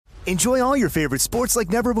Enjoy all your favorite sports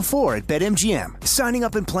like never before at BetMGM. Signing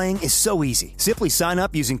up and playing is so easy. Simply sign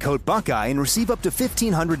up using code Buckeye and receive up to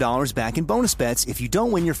 $1,500 back in bonus bets if you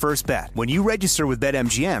don't win your first bet. When you register with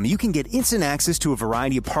BetMGM, you can get instant access to a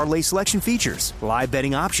variety of parlay selection features, live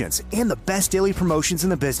betting options, and the best daily promotions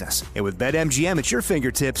in the business. And with BetMGM at your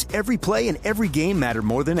fingertips, every play and every game matter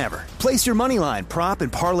more than ever. Place your moneyline, prop,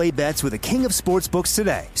 and parlay bets with the king of sportsbooks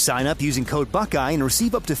today. Sign up using code Buckeye and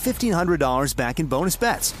receive up to $1,500 back in bonus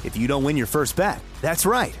bets if you don't win your first bet. That's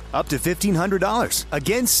right, up to $1,500.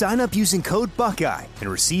 Again, sign up using code Buckeye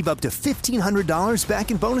and receive up to $1,500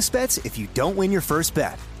 back in bonus bets if you don't win your first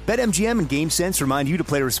bet. BetMGM and GameSense remind you to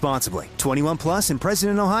play responsibly. 21 plus and present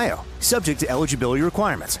in Ohio. Subject to eligibility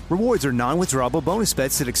requirements. Rewards are non-withdrawable bonus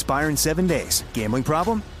bets that expire in 7 days. Gambling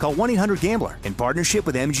problem? Call 1-800-GAMBLER in partnership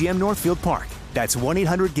with MGM Northfield Park. That's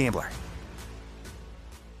 1-800-GAMBLER.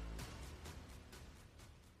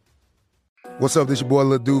 What's up, this your boy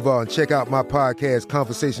Lil Duval, and check out my podcast,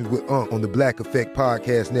 Conversations with Unc, on the Black Effect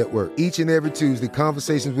Podcast Network. Each and every Tuesday,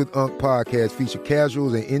 Conversations with Unc podcast feature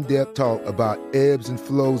casuals and in-depth talk about ebbs and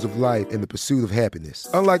flows of life and the pursuit of happiness.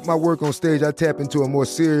 Unlike my work on stage, I tap into a more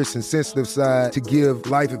serious and sensitive side to give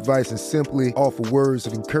life advice and simply offer words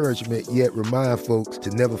of encouragement, yet remind folks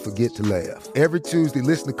to never forget to laugh. Every Tuesday,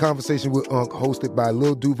 listen to Conversation with Unc, hosted by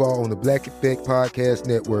Lil Duval on the Black Effect Podcast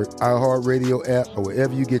Network, iHeartRadio app, or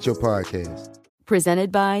wherever you get your podcasts.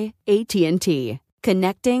 Presented by AT&T.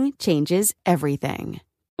 Connecting changes everything.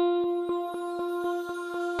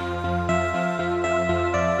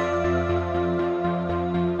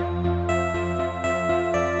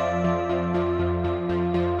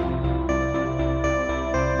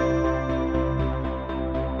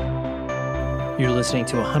 You're listening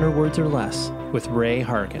to 100 Words or Less with Ray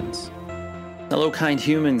Harkins. Hello, kind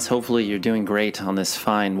humans. Hopefully you're doing great on this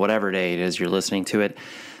fine whatever day it is you're listening to it.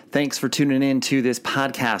 Thanks for tuning in to this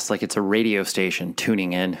podcast like it's a radio station.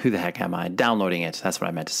 Tuning in. Who the heck am I? Downloading it. That's what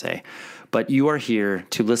I meant to say. But you are here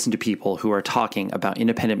to listen to people who are talking about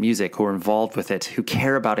independent music, who are involved with it, who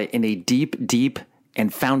care about it in a deep, deep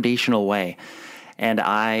and foundational way. And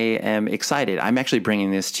I am excited. I'm actually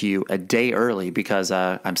bringing this to you a day early because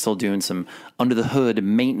I'm still doing some under-the-hood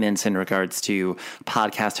maintenance in regards to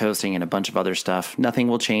podcast hosting and a bunch of other stuff. Nothing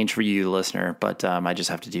will change for you, the listener, but I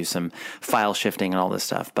just have to do some file shifting and all this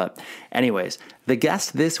stuff. But anyways, the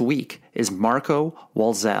guest this week is Marco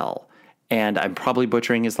Walzel. And I'm probably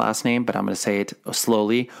butchering his last name, but I'm going to say it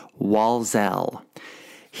slowly, Walzel.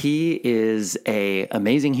 He is an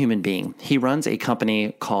amazing human being. He runs a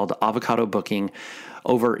company called Avocado Booking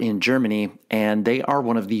over in Germany, and they are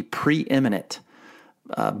one of the preeminent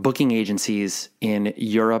booking agencies in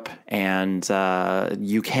Europe and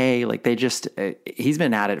UK. Like he's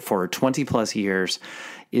been at it for 20 plus years,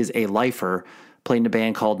 is a lifer, played in a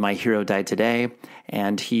band called My Hero Died Today,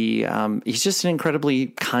 and he's just an incredibly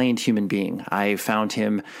kind human being. I found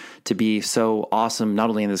him to be so awesome,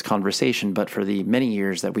 not only in this conversation, but for the many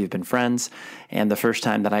years that we've been friends. And the first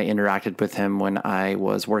time that I interacted with him when I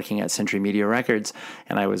was working at Century Media Records,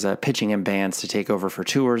 and I was pitching in bands to take over for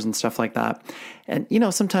tours and stuff like that. And,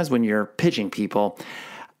 sometimes when you're pitching people,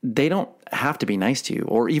 they don't have to be nice to you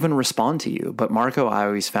or even respond to you. But Marco, I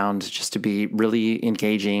always found just to be really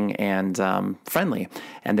engaging and friendly.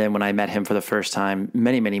 And then when I met him for the first time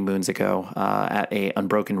many, many moons ago at a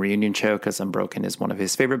Unbroken reunion show, because Unbroken is one of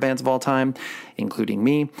his favorite bands of all time, including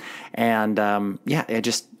me. And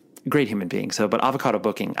great human being. But Avocado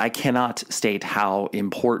Booking, I cannot state how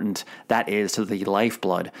important that is to the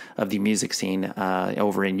lifeblood of the music scene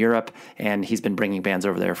over in Europe. And he's been bringing bands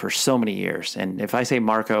over there for so many years. And if I say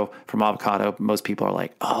Marco from Avocado, most people are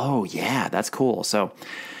like, oh yeah, that's cool. So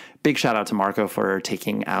big shout out to Marco for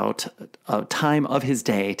taking out a time of his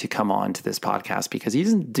day to come on to this podcast, because he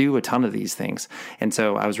doesn't do a ton of these things. And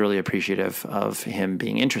so I was really appreciative of him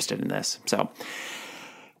being interested in this. So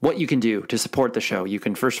what you can do to support the show, you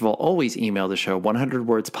can first of all always email the show,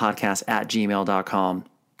 100wordspodcast@gmail.com.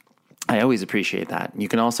 I always appreciate that. You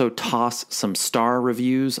can also toss some star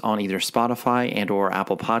reviews on either Spotify and or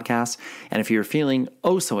Apple Podcasts. And if you're feeling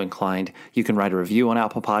oh so inclined, you can write a review on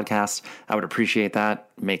Apple Podcasts. I would appreciate that.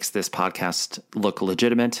 Makes this podcast look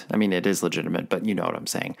legitimate. I mean, it is legitimate, but you know what I'm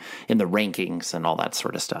saying, in the rankings and all that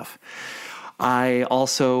sort of stuff. I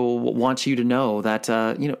also want you to know that,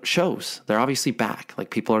 shows, they're obviously back.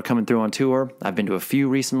 Like, people are coming through on tour. I've been to a few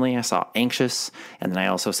recently. I saw Anxious, and then I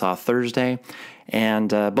also saw Thursday. And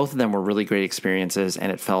both of them were really great experiences,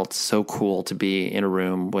 and it felt so cool to be in a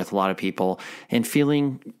room with a lot of people and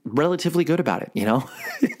feeling relatively good about it.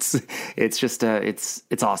 It's just it's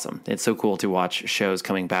awesome. It's so cool to watch shows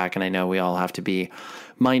coming back, and I know we all have to be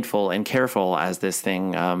mindful and careful as this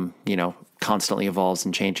thing constantly evolves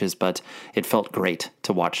and changes, but it felt great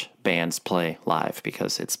to watch bands play live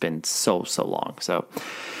because it's been so long. So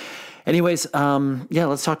anyways,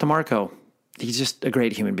 let's talk to Marco. He's just a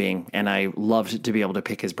great human being, and I loved to be able to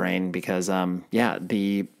pick his brain because,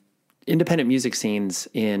 the independent music scenes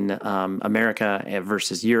in America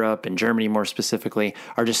versus Europe and Germany more specifically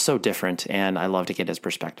are just so different, and I love to get his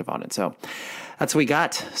perspective on it. So that's what we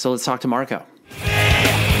got. So let's talk to Marco.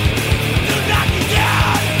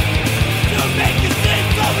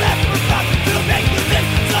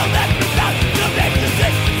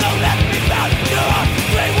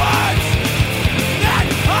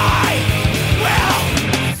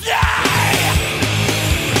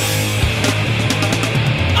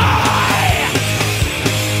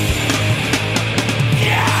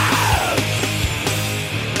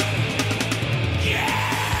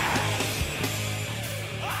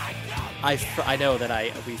 I know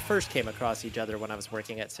that we first came across each other when I was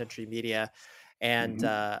working at Century Media, and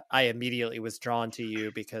I immediately was drawn to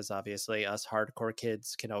you because obviously us hardcore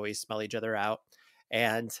kids can always smell each other out.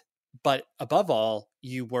 But above all,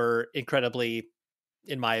 you were incredibly,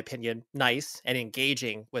 in my opinion, nice and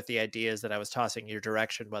engaging with the ideas that I was tossing your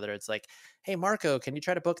direction, whether it's like, hey, Marco, can you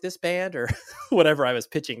try to book this band or whatever I was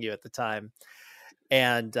pitching you at the time.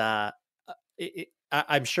 And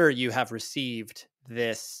I'm sure you have received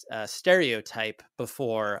this stereotype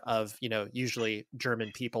before of, usually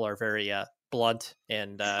German people are very blunt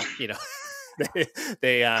and,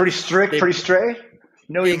 they pretty strict, pretty straight.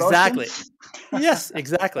 No emotions. Exactly. Yes,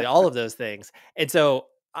 exactly. All of those things. And so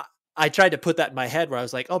I tried to put that in my head where I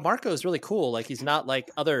was like, oh, Marco is really cool. Like he's not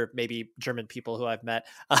like other maybe German people who I've met.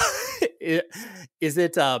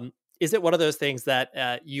 Is it one of those things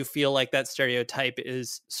that you feel like that stereotype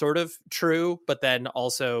is sort of true, but then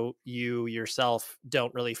also you yourself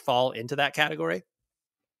don't really fall into that category?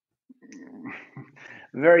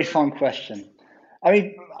 Very fun question. I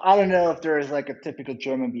mean, I don't know if there is like a typical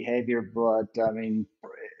German behavior, but I mean,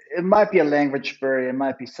 it might be a language barrier. It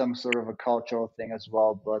might be some sort of a cultural thing as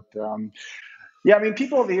well. But I mean,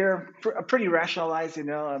 people over here are pretty rationalized,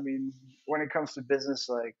 I mean, when it comes to business,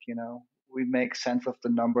 like, we make sense of the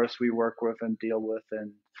numbers we work with and deal with.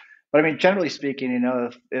 But I mean, generally speaking,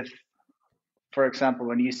 if for example,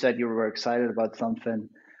 when you said you were excited about something,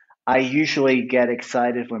 I usually get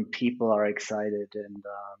excited when people are excited. And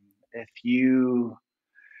if you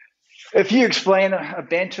explain a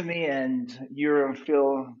band to me and you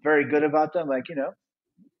feel very good about them, like,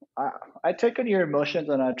 I take on your emotions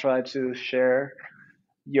and I try to share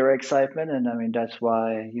your excitement. And I mean, that's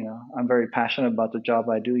why, I'm very passionate about the job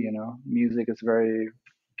I do. Music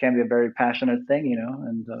can be a very passionate thing,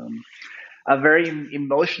 and a very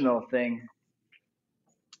emotional thing.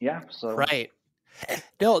 Yeah. So. Right.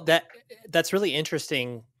 No, that's really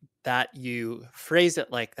interesting that you phrase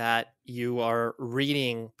it like that. You are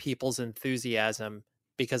reading people's enthusiasm,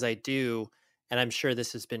 because I do. And I'm sure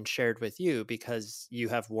this has been shared with you because you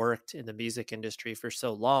have worked in the music industry for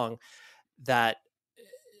so long that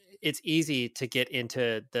it's easy to get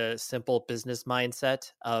into the simple business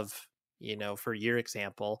mindset of, for your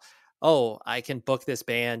example, oh, I can book this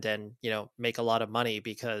band and, make a lot of money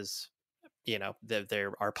because, they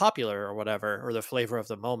are popular or whatever, or the flavor of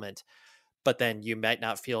the moment. But then you might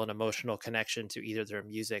not feel an emotional connection to either their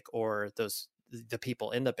music or the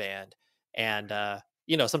people in the band. And,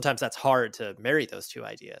 sometimes that's hard to marry those two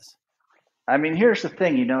ideas. I mean, here's the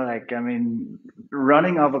thing,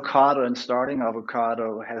 running Avocado and starting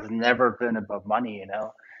Avocado has never been about money,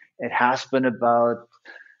 It has been about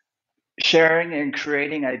sharing and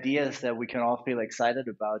creating ideas that we can all feel excited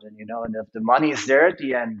about. And, and if the money is there at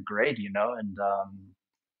the end, great,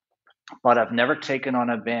 but I've never taken on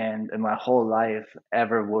a band in my whole life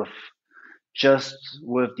ever with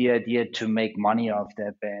the idea to make money off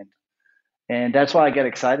that band. And that's why I get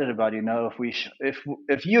excited about,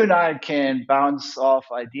 if you and I can bounce off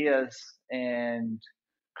ideas and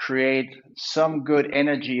create some good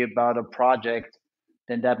energy about a project,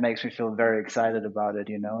 then that makes me feel very excited about it,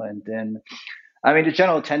 And then, I mean, the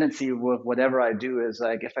general tendency with whatever I do is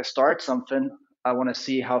like, if I start something, I want to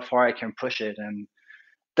see how far I can push it. And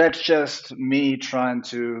that's just me trying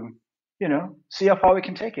to, see how far we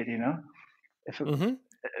can take it, If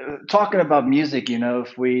talking about music,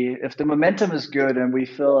 if the momentum is good and we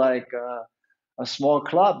feel like a small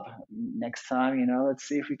club next time, let's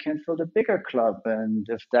see if we can fill the bigger club. And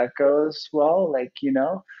if that goes well, like,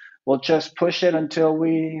 we'll just push it until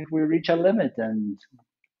we reach a limit.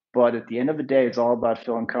 But at the end of the day, it's all about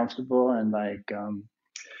feeling comfortable and like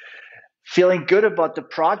feeling good about the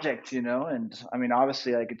project, And I mean,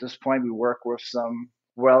 obviously, like at this point, we work with some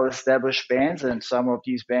well-established bands, and some of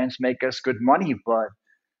these bands make us good money, but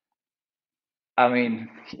I mean,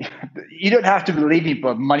 you don't have to believe me,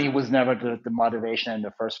 but money was never the motivation in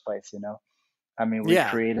the first place, you know? I mean, we Yeah,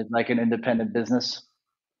 created like an independent business.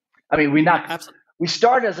 I mean, we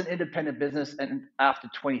started as an independent business, and after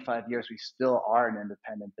 25 years, we still are an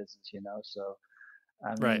independent business, you know? So,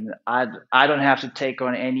 I right. mean, I don't have to take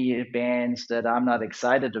on any bands that I'm not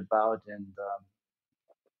excited about, and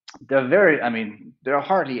I mean, there are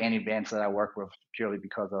hardly any bands that I work with purely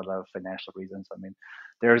because of financial reasons. I mean,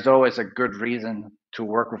 there's always a good reason to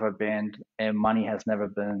work with a band, and money has never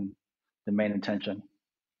been the main intention.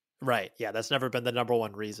 Right. Yeah, that's never been the number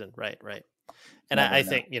one reason. Right, right. And I Never, no.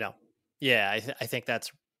 think, yeah, I think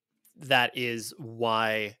that is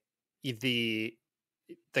why the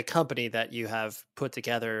the company that you have put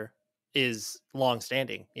together is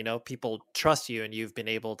long-standing. People trust you, and you've been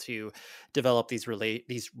able to develop these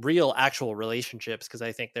real actual relationships, because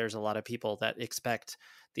I think there's a lot of people that expect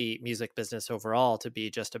the music business overall to be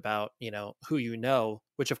just about who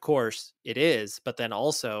which of course it is, but then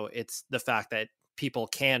also it's the fact that people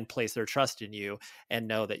can place their trust in you and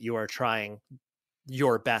know that you are trying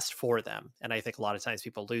your best for them. And I think a lot of times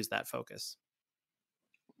people lose that focus.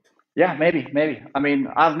 Yeah, maybe. I mean,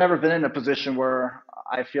 I've never been in a position where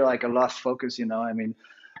I feel like I lost focus, you know. I mean,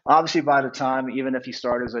 obviously by the time, even if you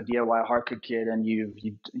start as a DIY hardcore kid and you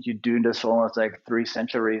do this for almost like 3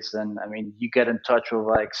 centuries, then I mean, you get in touch with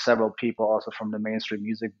like several people also from the mainstream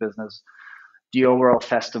music business, the overall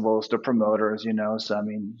festivals, the promoters, you know. So I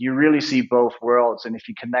mean, you really see both worlds, and if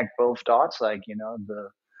you connect both dots, like you know,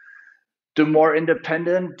 the more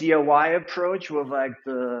independent DIY approach with like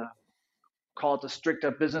the call it the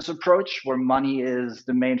stricter business approach where money is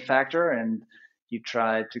the main factor, and you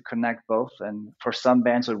try to connect both, and for some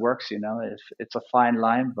bands it works, you know. If it's a fine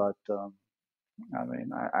line, but I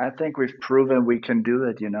mean, I think we've proven we can do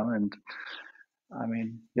it, you know. And I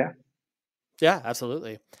mean, yeah. Yeah,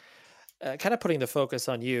 absolutely. Kind of putting the focus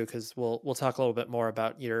on you, because we'll talk a little bit more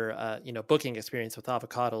about your booking experience with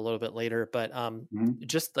Avocado a little bit later. But Mhm.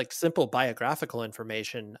 just like simple biographical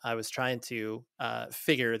information, I was trying to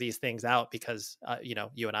figure these things out, because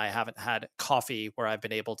you and I haven't had coffee where I've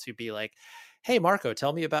been able to be like, "Hey, Marco,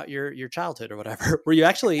 tell me about your childhood or whatever." Were you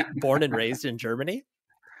actually born and raised in Germany?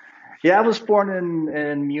 Yeah, I was born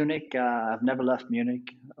in Munich. I've never left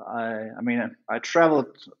Munich. I mean, I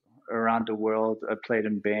traveled around the world. I played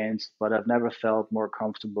in bands, but I've never felt more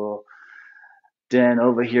comfortable than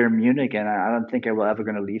over here in Munich, and I don't think I will ever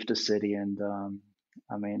going to leave the city. And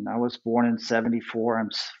I mean, I was born in '74. I'm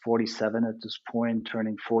 47 at this point,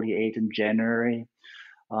 turning 48 in January.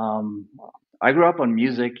 Um, I grew up on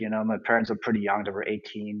music. You know, my parents were pretty young. They were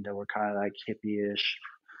 18. They were kind of like hippie-ish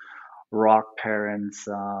rock parents.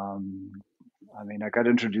 I mean, I got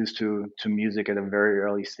introduced to music at a very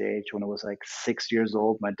early stage when I was like 6 years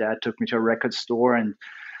old. My dad took me to a record store and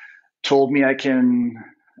told me I can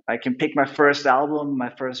pick my first album, my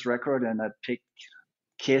first record, and I picked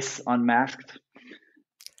Kiss Unmasked.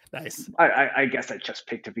 Nice. I guess I just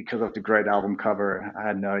picked it because of the great album cover. I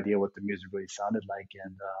had no idea what the music really sounded like,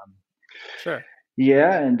 and Sure.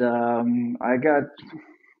 yeah, and I got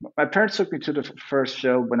my parents took me to the first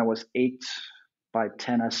show when I was 8. By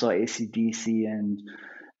 10, I saw AC/DC, and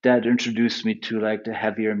Dad introduced me to like the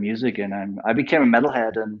heavier music, and I became a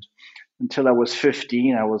metalhead. And until I was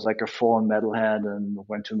 15, I was like a full metalhead and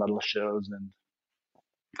went to metal shows. And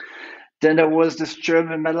then there was this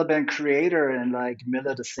German metal band Creator, and like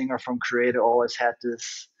Miller, the singer from Creator, always had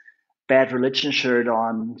this Bad Religion shirt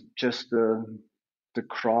on, just the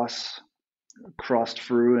crossed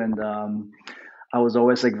through. And I was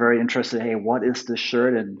always like very interested. Hey, what is this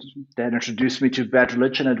shirt? And that introduced me to Bad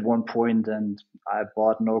Religion at one point, and I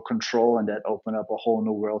bought No Control, and that opened up a whole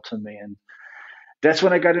new world to me. And that's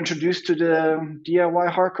when I got introduced to the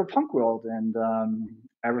DIY hardcore punk world. And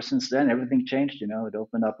ever since then, everything changed. You know, it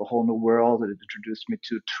opened up a whole new world. It introduced me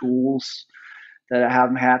to tools that I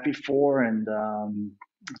haven't had before, and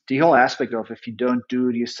the whole aspect of if you don't do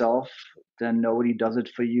it yourself, then nobody does it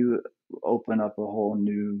for you. Open up a whole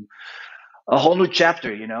new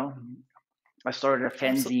chapter. You know, I started a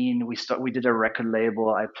Absolutely. fanzine. We did a record label.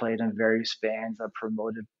 I played in various bands. I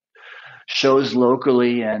promoted shows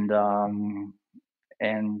locally, and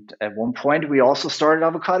at one point we also started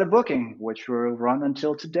Avocado Booking, which will run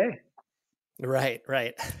until today. Right,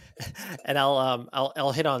 right. And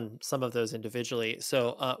I'll hit on some of those individually.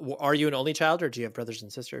 So, are you an only child, or do you have brothers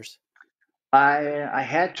and sisters? I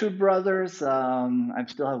had two brothers. I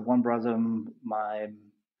still have one brother. My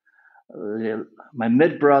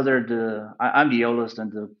mid brother, I'm the oldest,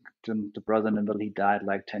 and the brother in the middle, he died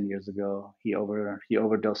like 10 years ago. He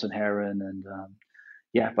overdosed on heroin, and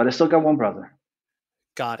yeah, but I still got one brother.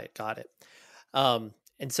 Got it, got it. And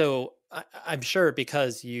so I'm sure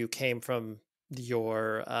because you came from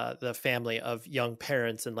your the family of young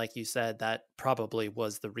parents, and like you said, that probably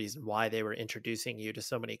was the reason why they were introducing you to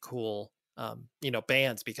so many cool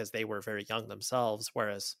bands, because they were very young themselves,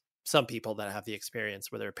 whereas some people that have the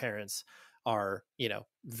experience where their parents are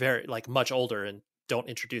very like much older and don't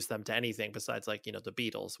introduce them to anything besides like the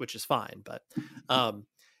Beatles, which is fine. But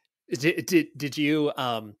did you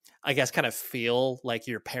I guess kind of feel like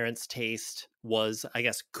your parents' taste was, I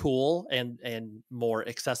guess, cool and more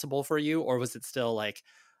accessible for you, or was it still like,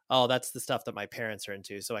 oh, that's the stuff that my parents are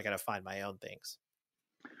into, so I got to find my own things?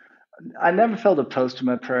 I never felt opposed to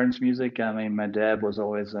my parents' music. I mean, my dad was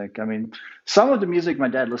always like, I mean, some of the music my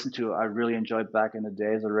dad listened to, I really enjoyed back in the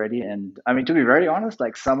days already. And I mean, to be very honest,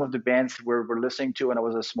 like some of the bands we're listening to when I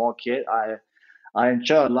was a small kid, I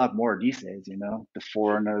enjoy a lot more these days, the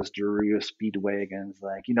Foreigners, the Rio Speedwagons,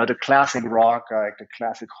 like, the classic rock, like the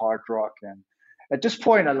classic hard rock. And at this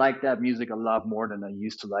point, I like that music a lot more than I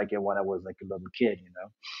used to like it when I was like a little kid.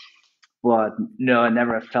 But no, I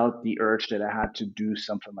never felt the urge that I had to do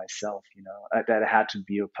something myself, that I had to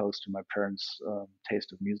be opposed to my parents'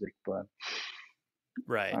 taste of music. But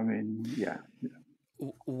Right. I mean, yeah.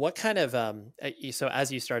 What kind of so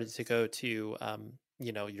as you started to go to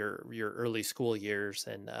your early school years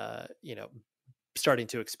and starting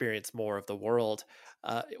to experience more of the world,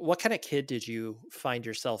 what kind of kid did you find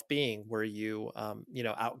yourself being? Were you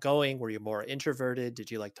outgoing? Were you more introverted? Did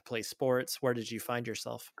you like to play sports? Where did you find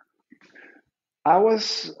yourself? I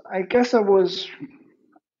guess I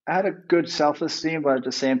had a good self-esteem, but at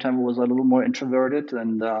the same time, I was a little more introverted.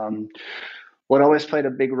 And what always played a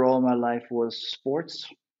big role in my life was sports.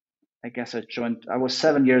 I guess I was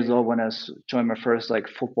 7 years old when joined my first like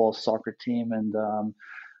football soccer team. And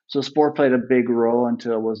so sport played a big role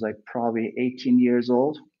until I was like probably 18 years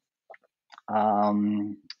old.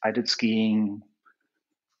 I did skiing.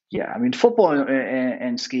 Yeah, I mean, football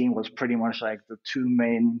and skiing was pretty much like the two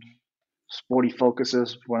main sporty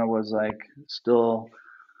focuses when I was like still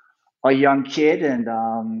a young kid.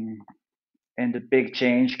 And the big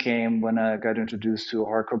change came when I got introduced to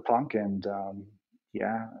hardcore punk. And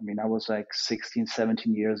yeah, I mean, I was like 16,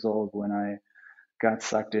 17 years old when I got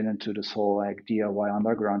sucked into this whole like DIY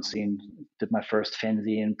underground scene, did my first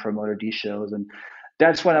fanzine, promoted these shows. And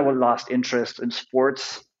that's when I lost interest in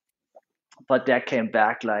sports. But that came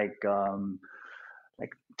back like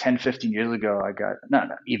 10, 15 years ago. I got, no,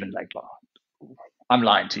 even like, I'm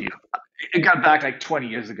lying to you. It got back like 20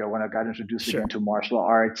 years ago when I got introduced again to martial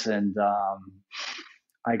arts, and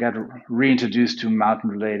I got reintroduced to mountain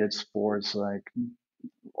related sports like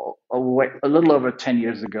a little over 10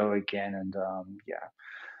 years ago again. And yeah,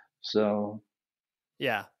 so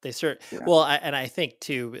yeah, they certainly. yeah. Well, I think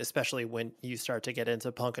too, especially when you start to get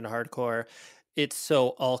into punk and hardcore, it's so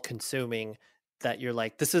all consuming that you're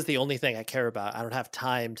like, this is the only thing I care about. I don't have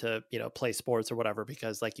time to, play sports or whatever,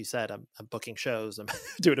 because like you said, I'm booking shows, I'm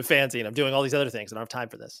doing a fanzine, I'm doing all these other things. I don't have time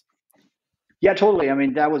for this. Yeah, totally. I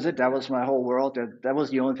mean, that was it. That was my whole world. That was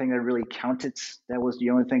the only thing that really counted. That was the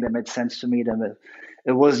only thing that made sense to me.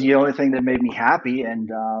 It was the only thing that made me happy. And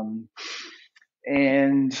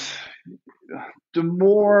the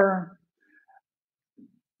more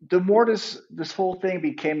this whole thing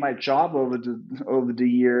became my job over the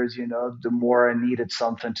years, the more I needed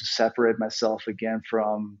something to separate myself again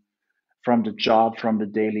from the job, from the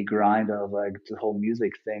daily grind of like the whole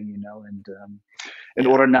music thing, and in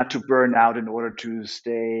order not to burn out, in order to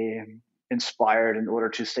stay inspired, in order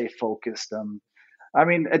to stay focused. I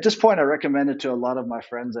mean, at this point, I recommend it to a lot of my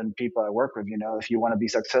friends and people I work with. If you want to be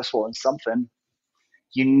successful in something,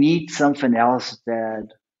 you need something else that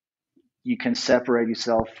you can separate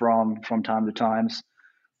yourself from time to times,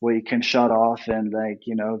 where you can shut off and like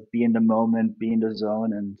be in the moment, be in the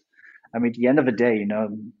zone. And I mean, at the end of the day,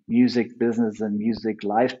 music business and music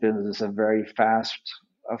life business is a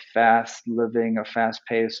fast living, a fast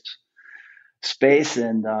paced space.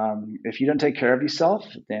 And if you don't take care of yourself,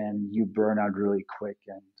 then you burn out really quick.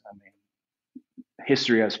 And I mean,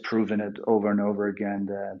 history has proven it over and over again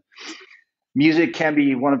that music can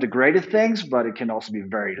be one of the greatest things, but it can also be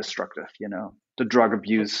very destructive. The drug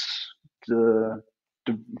abuse, the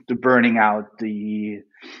burning out, the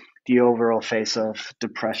overall phase of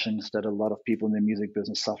depressions that a lot of people in the music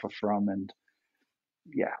business suffer from. And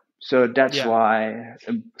yeah, so that's why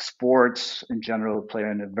sports in general play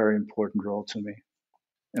a very important role to me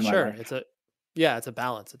in my life. It's a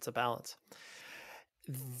balance. It's a balance.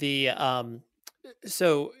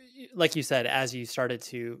 So like you said, as you started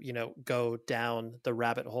to, go down the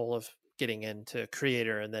rabbit hole of getting into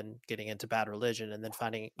Creator and then getting into Bad Religion and then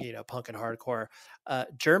finding, punk and hardcore,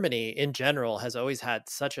 Germany in general has always had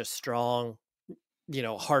such a strong,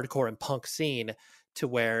 hardcore and punk scene, to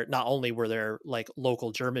where not only were there like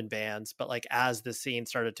local German bands, but like as the scene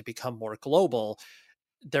started to become more global,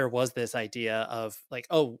 there was this idea of like,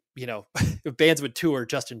 oh, bands would tour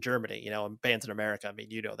just in Germany, and bands in America. I mean,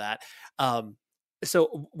 that.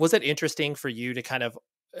 So was it interesting for you to kind of,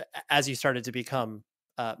 as you started to become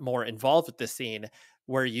more involved with the scene,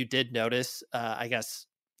 where you did notice, I guess,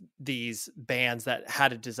 these bands that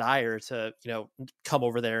had a desire to, come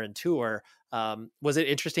over there and tour? Was it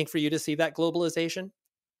interesting for you to see that globalization?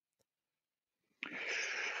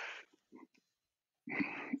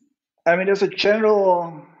 I mean, there's a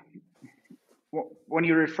general, when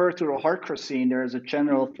you refer to the hardcore scene, there's a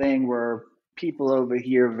general thing where people over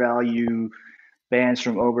here value bands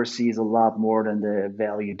from overseas a lot more than they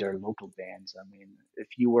value their local bands. I mean, if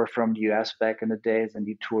you were from the US back in the days and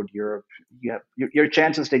you toured Europe, you have your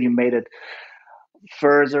chances that you made it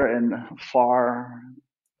further and far,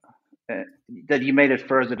 that you made it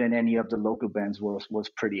further than any of the local bands was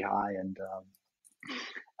pretty high. And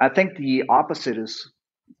I think the opposite is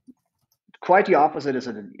quite the opposite is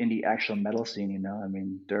in the actual metal scene. I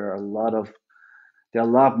mean, there are a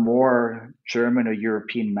lot more German or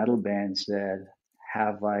European metal bands that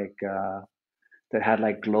have that had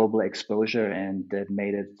like global exposure and that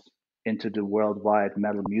made it into the worldwide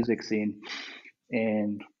metal music scene.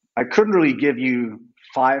 And I couldn't really give you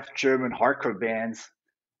 5 German hardcore bands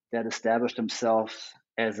that established themselves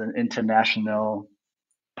as an international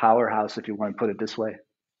powerhouse, if you want to put it this way.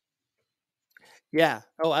 Yeah.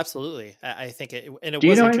 Oh, absolutely. I think it Do you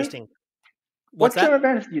was know interesting. Any? What German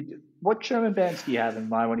bands do you have in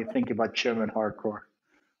mind when you think about German hardcore?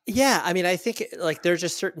 Yeah, I mean, I think like there's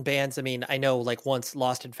just certain bands. I mean, I know like once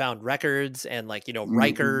Lost and Found Records and like,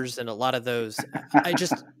 Rikers and a lot of those. I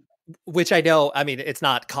just, which I know, I mean, it's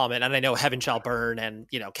not common. And I know Heaven Shall Burn and,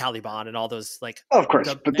 Caliban and all those like. Of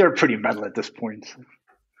course, but they're pretty metal at this point.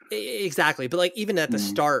 Exactly. But like even at the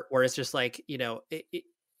start where it's just like,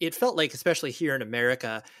 it felt like, especially here in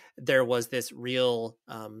America, there was this real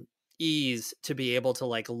ease to be able to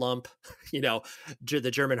like lump,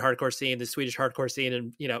 the German hardcore scene, the Swedish hardcore scene,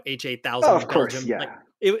 and H8000. Oh, of course, Belgium. Yeah. Like,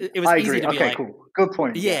 it was easy to be like, cool, good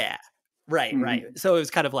point. Yeah, right, right. So it was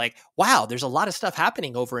kind of like, wow, there's a lot of stuff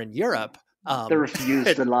happening over in Europe. The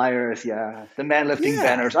Refused, the Liars, the Man Lifting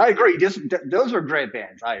Banners. I agree. Those are great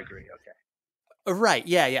bands. I agree. Okay. Right.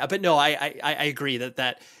 Yeah. But no, I agree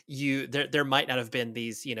that there might not have been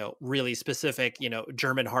these, really specific,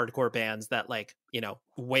 German hardcore bands that like,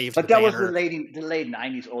 waved. But that was the late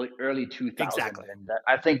 90s, early 2000s. Exactly. And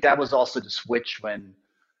I think that was also the switch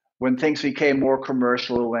when things became more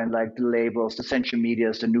commercial, when like the labels, the Century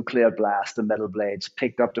Medias, the Nuclear Blast, the Metal Blades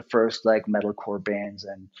picked up the first like metalcore bands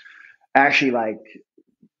and actually like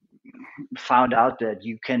found out that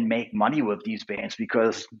you can make money with these bands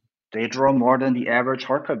because they draw more than the average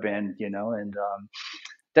hardcore band, and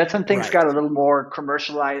that's when things got a little more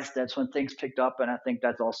commercialized. That's when things picked up, and I think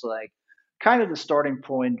that's also like kind of the starting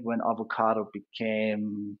point when Avocado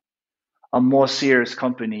became a more serious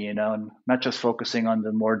company, and not just focusing on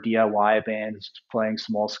the more DIY bands playing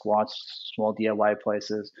small squats, small DIY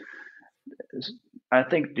places. I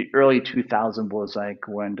think the early 2000s was like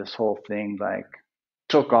when this whole thing like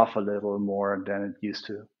took off a little more than it used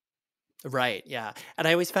to. Right. Yeah. And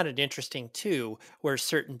I always found it interesting too, where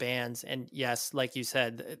certain bands, and yes, like you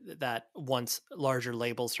said, that once larger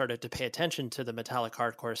labels started to pay attention to the metallic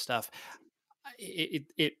hardcore stuff,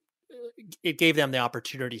 it gave them the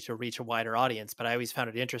opportunity to reach a wider audience. But I always found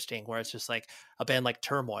it interesting where it's just like a band like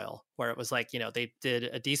Turmoil, where it was like, they did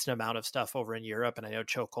a decent amount of stuff over in Europe. And I know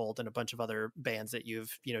Chokehold and a bunch of other bands that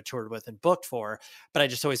you've, toured with and booked for. But I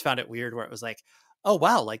just always found it weird where it was like, oh,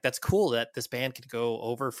 wow, like that's cool that this band could go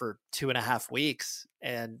over for 2.5 weeks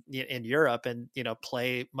and in Europe and,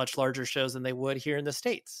 play much larger shows than they would here in the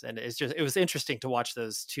States. And it was interesting to watch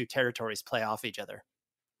those two territories play off each other.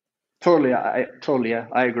 Totally. I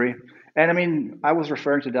agree. And I mean, I was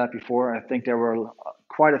referring to that before. I think there were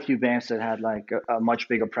quite a few bands that had like a much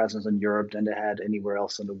bigger presence in Europe than they had anywhere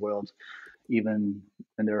else in the world, even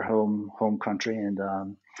in their home country. And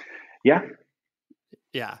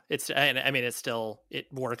yeah, it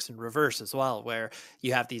works in reverse as well, where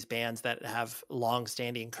you have these bands that have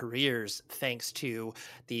long-standing careers thanks to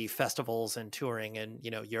the festivals and touring in,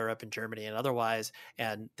 Europe and Germany and otherwise,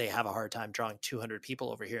 and they have a hard time drawing 200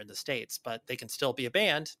 people over here in the States, but they can still be a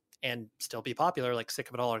band and still be popular, like Sick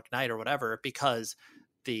of It All or Ignite or whatever, because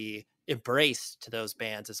the embrace to those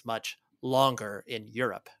bands is much longer in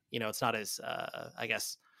Europe. It's not as,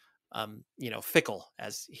 fickle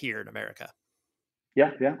as here in America.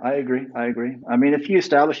 Yeah, I agree. I mean, if you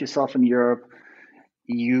establish yourself in Europe,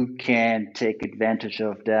 you can take advantage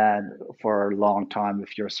of that for a long time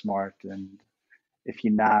if you're smart. And if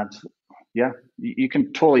you're not, yeah, you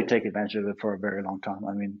can totally take advantage of it for a very long time.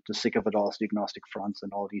 I mean, the Sick of It All, the Agnostic Fronts,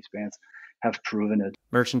 and all these bands have proven it.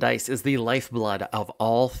 Merchandise is the lifeblood of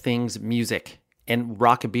all things music, and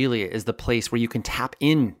Rockabilia is the place where you can tap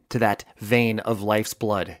into that vein of life's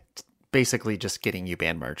blood. It's basically just getting you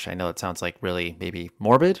band merch. I know it sounds like really maybe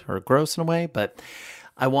morbid or gross in a way, but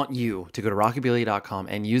I want you to go to rockabilia.com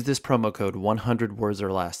and use this promo code 100 words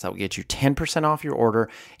or less. That will get you 10% off your order,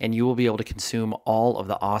 and you will be able to consume all of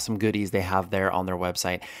the awesome goodies they have there on their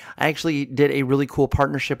website. I actually did a really cool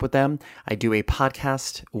partnership with them. I do a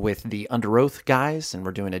podcast with the Under Oath guys, and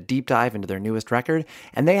we're doing a deep dive into their newest record.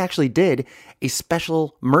 And they actually did a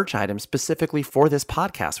special merch item specifically for this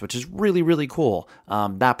podcast, which is really, really cool.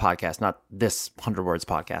 That podcast, not this 100 Words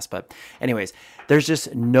podcast. But anyways, there's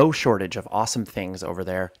just no shortage of awesome things over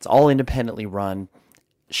there. It's all independently run,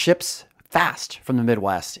 ships fast from the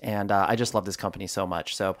Midwest, and I just love this company so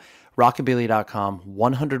much. So rockabilia.com,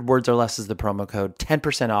 100 words or less is the promo code,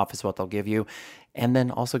 10% off is what they'll give you, and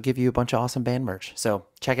then also give you a bunch of awesome band merch. So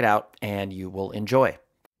check it out, and you will enjoy.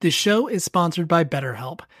 This show is sponsored by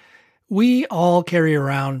BetterHelp. We all carry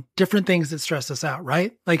around different things that stress us out,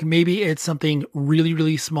 right? Like maybe it's something really,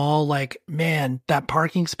 really small, like, man, that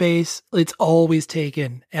parking space, it's always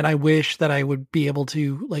taken. And I wish that I would be able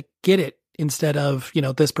to like get it instead of,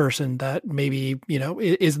 this person that maybe,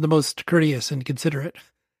 isn't the most courteous and considerate.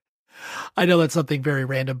 I know that's something very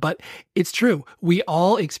random, but it's true. We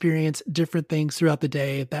all experience different things throughout the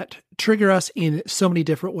day that trigger us in so many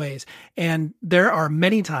different ways. And there are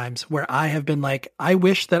many times where I have been like, I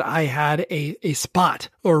wish that I had a spot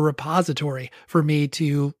or a repository for me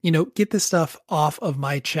to, get this stuff off of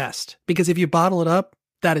my chest. Because if you bottle it up,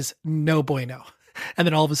 that is no bueno. And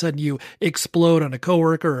then all of a sudden you explode on a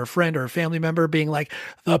coworker or a friend or a family member being like,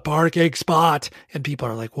 the parking spot. And people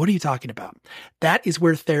are like, what are you talking about? That is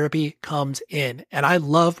where therapy comes in. And I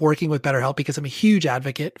love working with BetterHelp because I'm a huge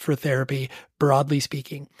advocate for therapy, broadly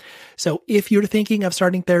speaking. So if you're thinking of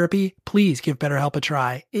starting therapy, please give BetterHelp a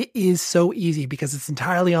try. It is so easy because it's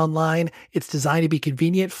entirely online. It's designed to be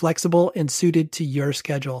convenient, flexible, and suited to your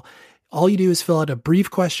schedule. All you do is fill out a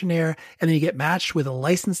brief questionnaire, and then you get matched with a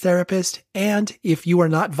licensed therapist. And if you are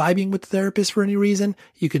not vibing with the therapist for any reason,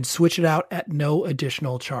 you can switch it out at no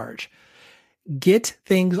additional charge. Get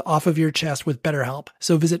things off of your chest with BetterHelp.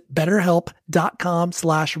 So visit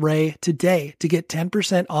betterhelp.com/Ray today to get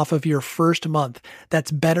 10% off of your first month.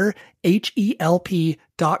 That's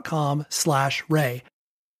betterhelp.com/Ray.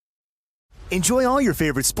 Enjoy all your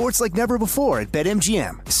favorite sports like never before at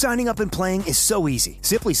BetMGM. Signing up and playing is so easy.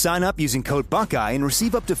 Simply sign up using code Buckeye and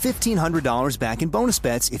receive up to $1,500 back in bonus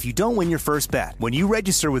bets if you don't win your first bet. When you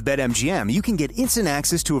register with BetMGM, you can get instant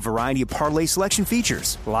access to a variety of parlay selection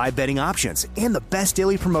features, live betting options, and the best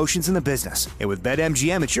daily promotions in the business. And with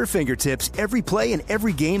BetMGM at your fingertips, every play and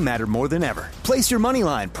every game matter more than ever. Place your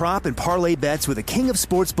moneyline, prop, and parlay bets with the king of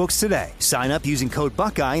sportsbooks today. Sign up using code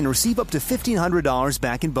Buckeye and receive up to $1,500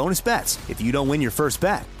 back in bonus bets if you don't win your first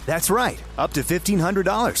bet. That's right, up to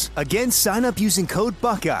 $1,500. Again, sign up using code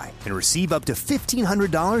Buckeye and receive up to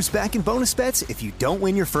 $1,500 back in bonus bets if you don't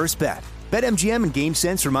win your first bet. BetMGM and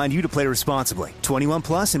GameSense remind you to play responsibly. 21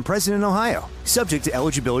 plus and present in Ohio. Subject to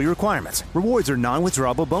eligibility requirements. Rewards are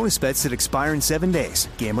non-withdrawable bonus bets that expire in 7 days.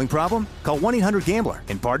 Gambling problem? Call 1-800-GAMBLER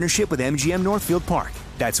in partnership with MGM Northfield Park.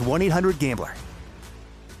 That's 1-800-GAMBLER.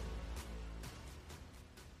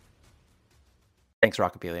 Thanks,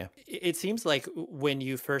 Rockabilia. It seems like when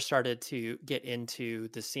you first started to get into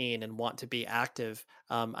the scene and want to be active,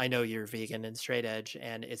 I know you're vegan and straight edge,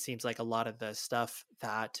 and it seems like a lot of the stuff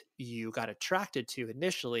that you got attracted to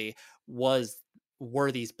initially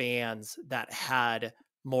were these bands that had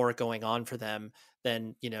more going on for them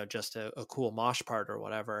than, just a cool mosh part or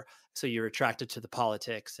whatever. So you're attracted to the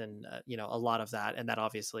politics and, a lot of that. And that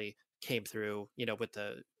obviously came through, with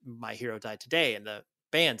the My Hero Died Today and the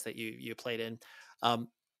bands that you played in.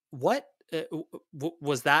 What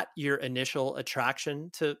was that your initial attraction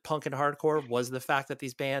to punk and hardcore? Was the fact that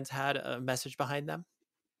these bands had a message behind them?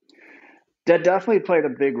 That definitely played a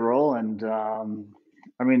big role. And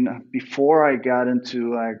before I got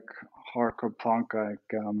into like hardcore punk,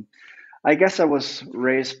 I guess I was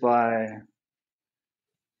raised by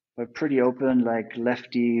pretty open, like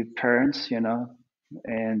lefty parents, and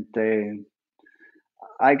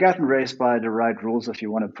I gotten raised by the right rules, if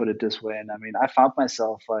you want to put it this way. And I found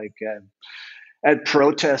myself like at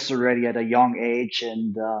protests already at a young age,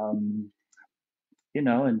 and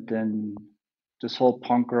and then this whole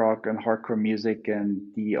punk rock and hardcore music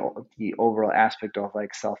and the overall aspect of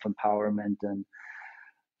like self-empowerment and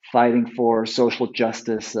fighting for social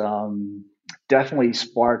justice, definitely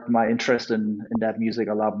sparked my interest in that music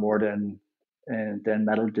a lot more than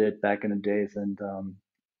metal did back in the days. And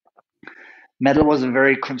metal was a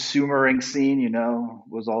very consumering scene, it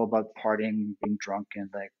was all about partying, being drunk, and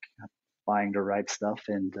like buying the right stuff.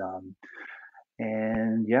 And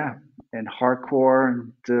yeah, and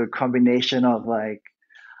hardcore, the combination of like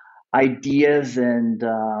ideas and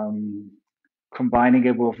combining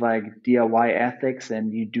it with like DIY ethics,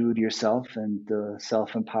 and you do it yourself, and the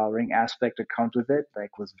self-empowering aspect that comes with it,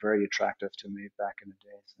 like, was very attractive to me back in the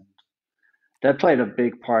days. And that played a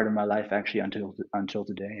big part in my life actually until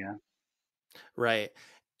today. Yeah. Right.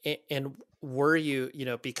 And were you,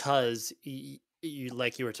 because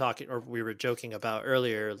like you were talking, or we were joking about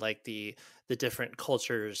earlier, like the different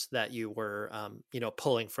cultures that you were,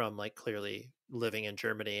 pulling from, like clearly living in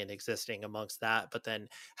Germany and existing amongst that, but then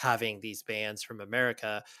having these bands from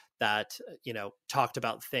America that, talked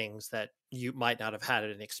about things that you might not have had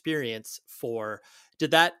an experience for.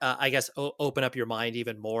 Did that, I guess, open up your mind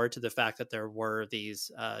even more to the fact that there were these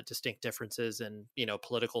distinct differences in,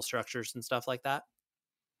 political structures and stuff like that?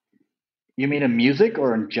 You mean in music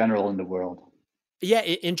or in general in the world? Yeah,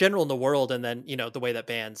 in general in the world, and then, the way that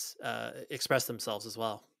bands express themselves as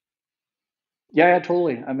well. Yeah,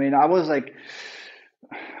 totally. I was like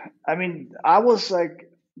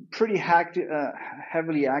pretty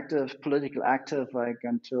heavily active, politically active, like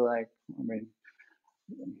until like,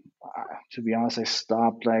 to be honest, I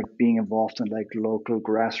stopped like being involved in like local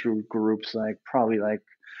grassroots groups, like probably like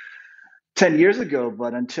 10 years ago.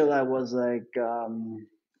 But until I was like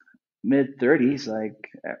mid 30s, like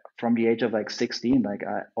from the age of like 16, like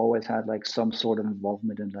I always had like some sort of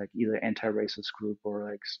involvement in like either anti-racist group or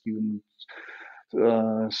like student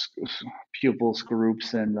pupils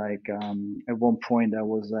groups. And like at one point I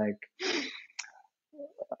was like,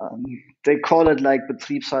 they call it like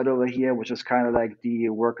Betriebsrat over here, which is kind of like the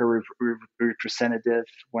worker representative,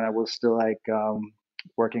 when I was still like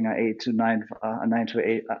working a 9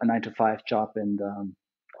 to 5 job. And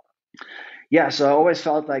yeah, so I always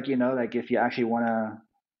felt like, like if you actually want to,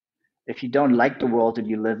 if you don't like the world that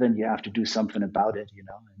you live in, you have to do something about it, and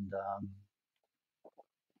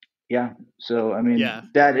yeah. So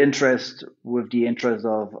that interest with the interest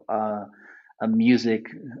of a music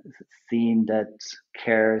scene that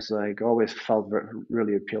cares, like, always felt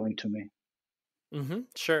really appealing to me.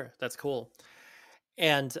 Sure, that's cool.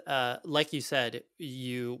 And like you said,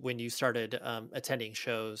 when you started attending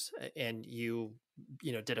shows, and you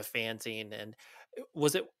did a fanzine, and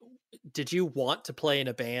did you want to play in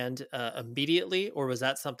a band immediately, or was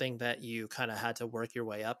that something that you kind of had to work your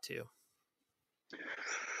way up to?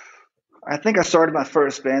 I think I started my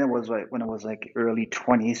first band, it was like when I was like early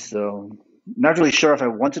 20s, so not really sure if I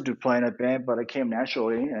wanted to play in a band, but it came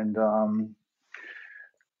naturally. And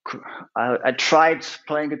I tried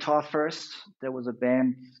playing guitar first. There was a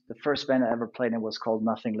band, the first band I ever played in was called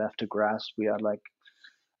Nothing Left to Grasp. We had like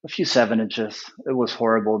a few 7 inches. It was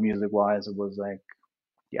horrible music wise. It was like,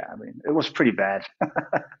 yeah, it was pretty bad.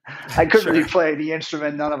 I couldn't really play the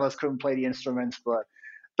instrument. None of us couldn't play the instruments, but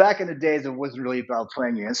back in the days, it wasn't really about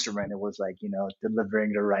playing the instrument. It was like,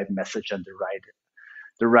 delivering the right message and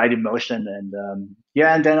the right emotion. And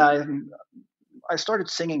yeah, and then I started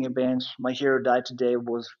singing in bands. My Hero Died Today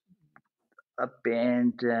was a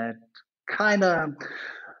band that kind of,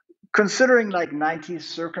 considering like 90s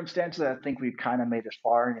circumstances, I think we kind of made it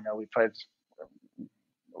far. We played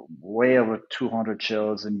way over 200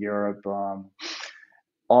 shows in Europe,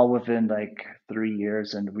 all within like 3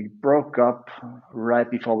 years. And we broke up right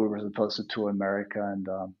before we were supposed to tour America. And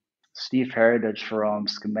Steve Heritage from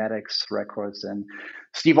Schematics Records, and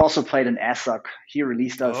Steve also played in Assuck. He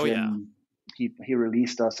released us he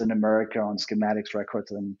released us in America on Schematics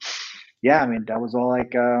Records. And yeah, that was all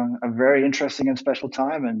like a very interesting and special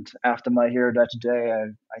time. And after My Hero Died Today,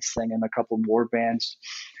 I sang in a couple more bands.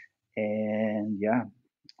 And yeah,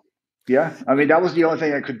 that was the only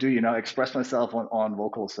thing I could do, express myself on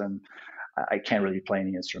vocals. And I can't really play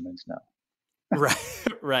any instruments now.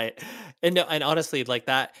 Right. And no, and honestly, like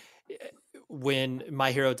that, when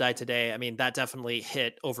My Hero Died Today, that definitely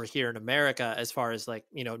hit over here in America, as far as like,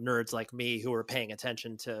 nerds like me who were paying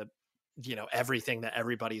attention to, everything that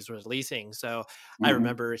everybody's releasing. So I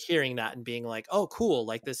remember hearing that and being like, oh, cool.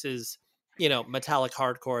 Like, this is, metallic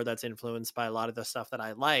hardcore that's influenced by a lot of the stuff that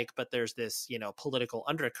I like, but there's this, political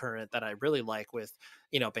undercurrent that I really like with,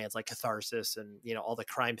 bands like Catharsis and, all the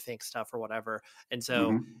Crime Think stuff or whatever. And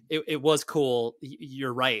so it was cool.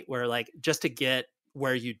 You're right. Where like, just to get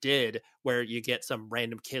where you did, where you get some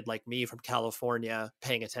random kid like me from California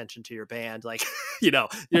paying attention to your band. Like,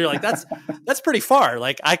 you're like, that's pretty far.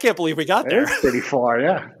 Like, I can't believe we got there. It's pretty far.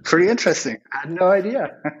 Yeah. Pretty interesting. I had no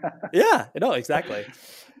idea. Yeah, no, exactly.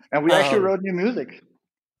 And we actually wrote new music.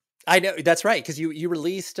 I know, that's right, because you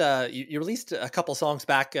released you released a couple songs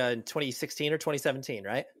back in 2016 or 2017,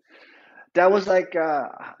 right? That was like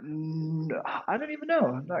I don't even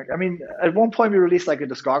know. Like, I mean, at one point we released like a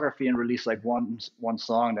discography and released like one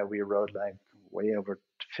song that we wrote like way over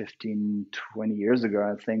 15, 20 years ago,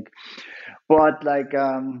 I think. But like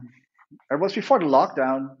it was before the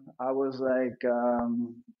lockdown. I was like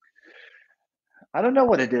I don't know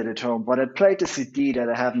what I did at home, but I played the CD that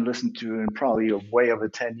I haven't listened to in probably way over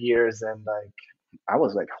 10 years. And like, I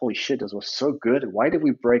was like, holy shit, this was so good. Why did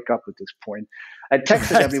we break up at this point? I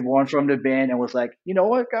texted everyone from the band and was like, you know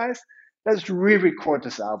what, guys, let's re-record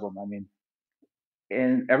this album. I mean,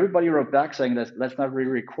 and everybody wrote back saying that let's not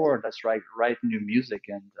re-record, let's write new music.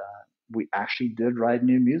 And we actually did write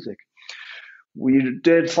new music. We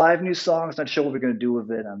did 5 new songs. Not sure what we're going to do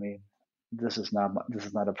with it. I mean, this is not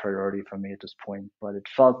a priority for me at this point, but it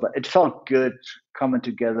felt good coming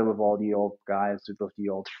together with all the old guys, with the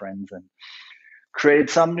old friends, and created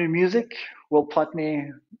some new music. Will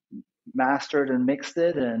Putney mastered and mixed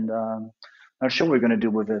it, and not sure what we're going to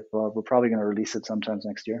do with it, but we're probably going to release it sometimes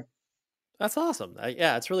next year. That's awesome.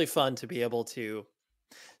 Yeah, it's really fun to be able to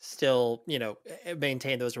still,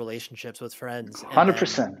 maintain those relationships with friends.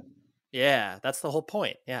 100%. Yeah, that's the whole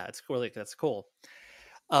point. Yeah, that's cool.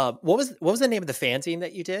 What was the name of the fanzine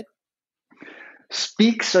that you did?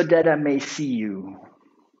 Speak so that I may see you.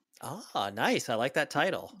 Ah, nice. I like that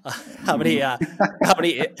title. How many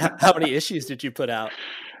issues did you put out?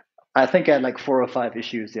 I think I had like 4 or 5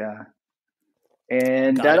 issues. Yeah.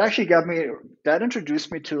 And actually that introduced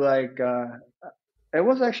me to like, it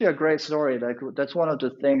was actually a great story. Like, that's one of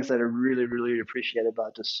the things that I really, really appreciate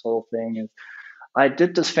about this whole thing is I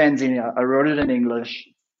did this fanzine. I wrote it in English.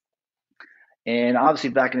 And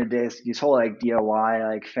obviously back in the days, these whole like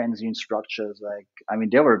DIY, like fanzine structures, like, I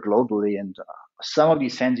mean, they were globally, and some of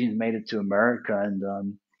these fanzines made it to America. And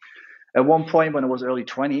at one point when it was early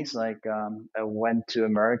 20s, like I went to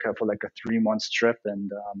America for like a 3-month trip,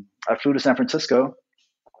 and I flew to San Francisco.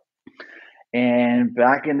 And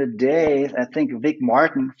back in the day, I think Vic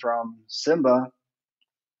Martin from Simba,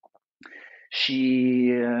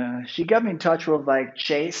 she got me in touch with like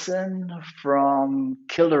Jason from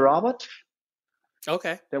Kill the Robot.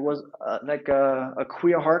 Okay. There was like a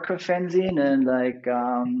queer hardcore fanzine, and like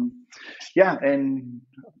and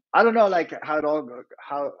I don't know like how it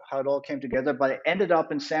all came together, but I ended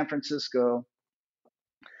up in San Francisco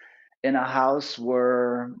in a house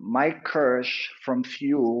where Mike Kirsch from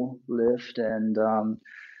Fuel lived, and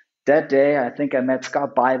that day I think I met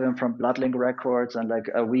Scott Bybin from Bloodlink Records, and like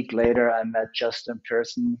a week later I met Justin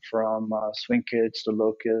Pearson from Swing Kids, The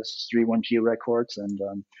Locusts, 31G Records, and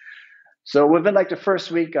so within like the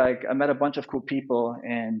first week, I met a bunch of cool people,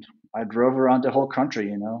 and I drove around the whole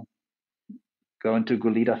country, going to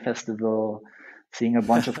Goleta Festival, seeing a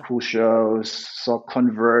bunch of cool shows, saw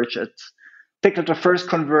Converge. Picked up the first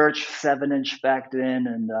Converge 7-inch back then,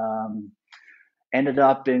 and ended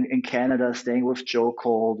up in Canada staying with Joe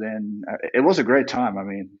Cold, and it was a great time. I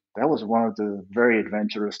mean, that was one of the very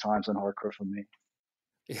adventurous times in hardcore for me.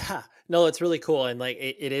 Yeah, no, it's really cool, and like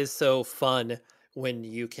it is so fun when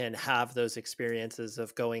you can have those experiences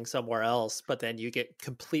of going somewhere else, but then you get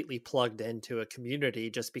completely plugged into a community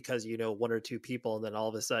just because 1 or 2 people, and then all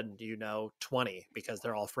of a sudden 20 because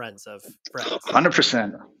they're all friends of friends.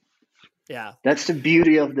 100%. Yeah, that's the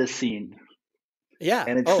beauty of this scene. Yeah,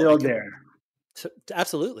 and it's still there.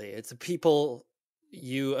 Absolutely, it's people.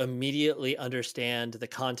 You immediately understand the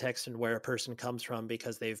context and where a person comes from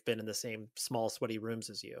because they've been in the same small, sweaty rooms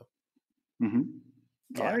as you. Mm-hmm.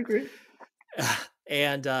 Yeah. I agree.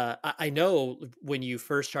 And I know when you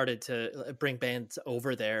first started to bring bands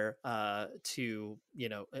over there to,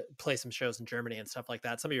 play some shows in Germany and stuff like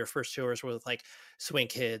that, some of your first tours were with like Swing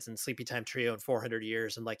Kids and Sleepy Time Trio and 400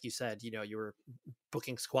 Years. And like you said, you were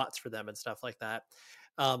booking squats for them and stuff like that.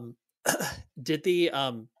 Did the,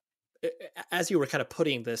 as you were kind of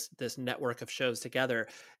putting this network of shows together,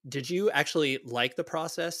 did you actually like the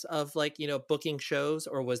process of like, booking shows,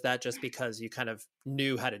 or was that just because you kind of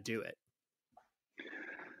knew how to do it?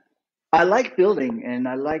 I like building, and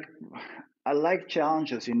I like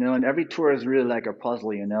challenges, and every tour is really like a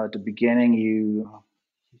puzzle, at the beginning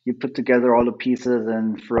you put together all the pieces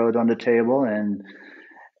and throw it on the table, and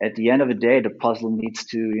at the end of the day the puzzle needs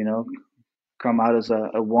to come out as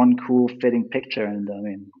a one cool fitting picture. And I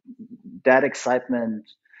mean, that excitement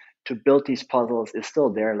to build these puzzles is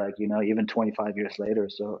still there, like, even 25 years later.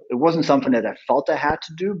 So it wasn't something that I felt I had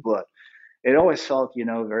to do, but it always felt,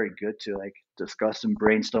 very good to like discuss and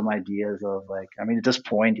brainstorm ideas of like, I mean, at this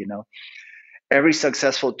point, every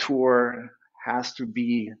successful tour has to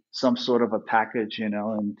be some sort of a package,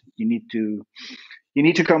 and you need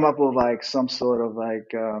to come up with like some sort of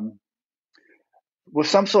like, with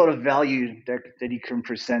some sort of value that you can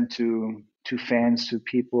present to fans, to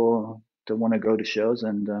people that want to go to shows.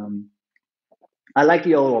 And I like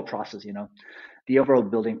the overall process, the overall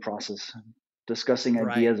building process, discussing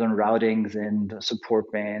ideas on routings and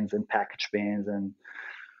support bands and package bands and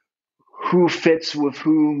who fits with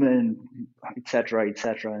whom and et cetera, et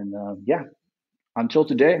cetera. And until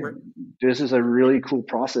today, this is a really cool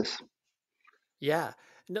process. Yeah,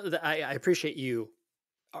 no, I appreciate you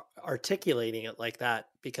articulating it like that,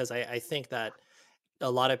 because I think that a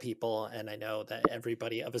lot of people, and I know that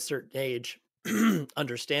everybody of a certain age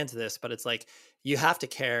understands this, but it's like you have to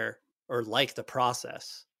care or like the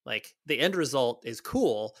process. Like the end result is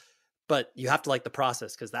cool, but you have to like the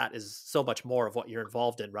process, because that is so much more of what you're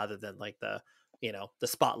involved in, rather than like the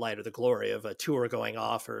spotlight or the glory of a tour going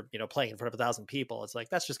off, or playing in front of 1,000 people. It's like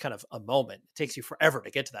that's just kind of a moment. It takes you forever to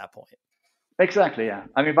get to that point. Exactly, yeah.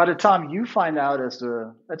 I mean, by the time you find out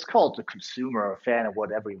let's call it the consumer or fan or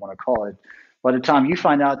whatever you want to call it, by the time you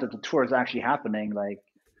find out that the tour is actually happening, like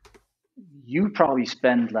you probably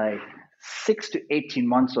spend like 6 to 18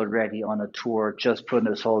 months already on a tour, just putting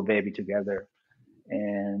this whole baby together.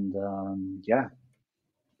 And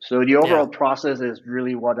so the overall process is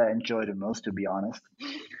really what I enjoy the most, to be honest.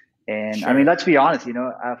 And sure. I mean, let's be honest,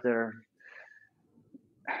 after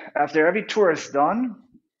every tour is done,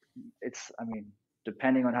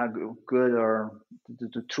 depending on how good or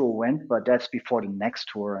the tour went, but that's before the next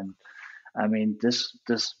tour. And I mean, this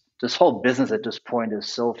whole business at this point is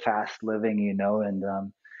so fast living,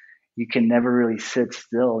 and you can never really sit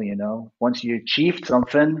still, Once you achieve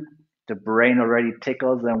something, the brain already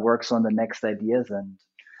tickles and works on the next ideas. And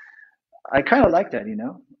I kind of like that,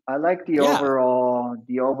 I like the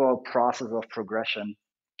overall process of progression,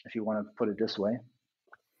 if you want to put it this way.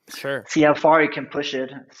 Sure. See how far you can push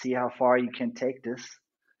it, see how far you can take this.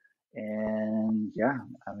 And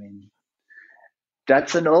I mean,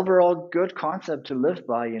 that's an overall good concept to live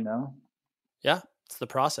by, Yeah, it's the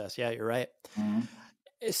process. Yeah, you're right. Mm-hmm.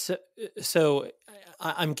 So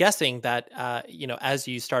I'm guessing that, as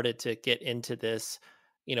you started to get into this,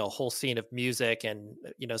 whole scene of music and,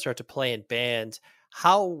 start to play in bands,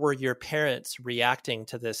 how were your parents reacting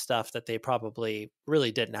to this stuff that they probably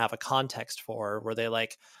really didn't have a context for? Were they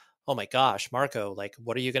like, oh my gosh, Marco, like,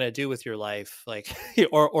 what are you going to do with your life? Like,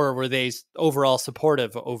 or were they overall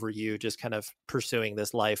supportive over you just kind of pursuing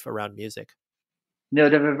this life around music? No,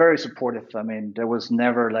 they were very supportive. I mean, there was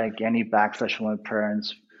never like any backlash from my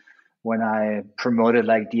parents when I promoted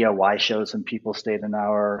like DIY shows and people stayed in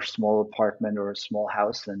our small apartment or a small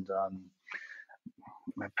house. And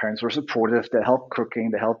my parents were supportive. They helped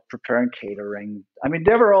cooking, they helped preparing catering. I mean,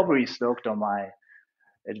 they were always stoked on my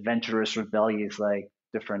adventurous, rebellious, like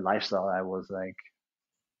different lifestyle I was like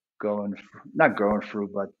not going through,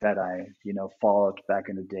 but that I, followed back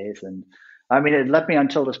in the days. And I mean, it led me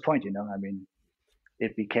until this point, I mean,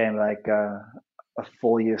 it became like a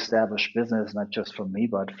fully established business, not just for me,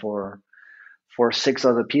 but for 6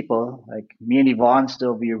 other people. Like me and Yvonne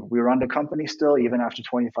still, we run the company still, even after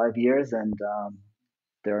 25 years. And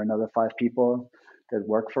there are another 5 people that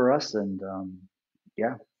work for us. And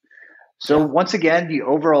So once again, the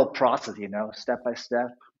overall process, step by step,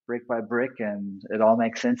 brick by brick, and it all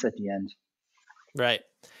makes sense at the end. Right.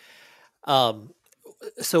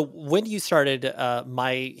 So when you started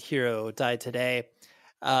My Hero Died Today,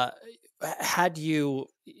 had you,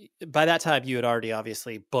 by that time you had already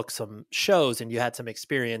obviously booked some shows and you had some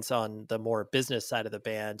experience on the more business side of the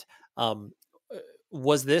band.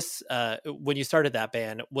 Was this, when you started that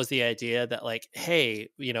band, was the idea that like, hey,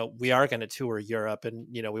 we are going to tour Europe and,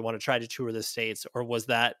 we want to try to tour the States, or was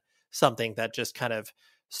that something that just kind of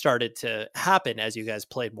started to happen as you guys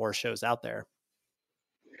played more shows out there?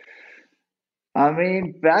 I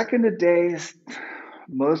mean, back in the days,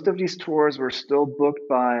 most of these tours were still booked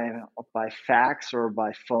by fax or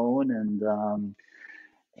by phone,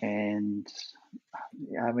 and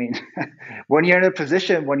I mean, when you're in a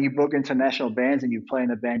position when you book international bands and you play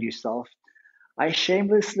in a band yourself, I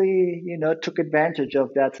shamelessly, took advantage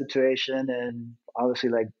of that situation and obviously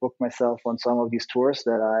like booked myself on some of these tours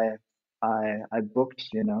that I booked,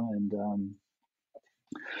 and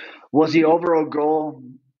was the overall goal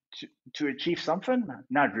to achieve something?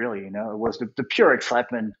 Not really, It was the pure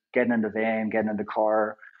excitement, getting in the van, getting in the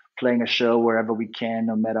car, playing a show wherever we can,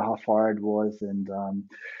 no matter how far it was. And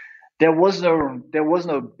there was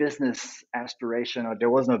no business aspiration, or there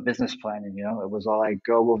was no business planning. It was all like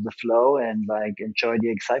go with the flow and like enjoy the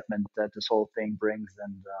excitement that this whole thing brings.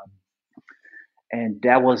 And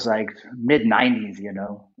that was like mid 90s.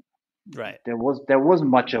 Right. There wasn't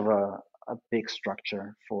much of a big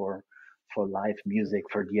structure for live music,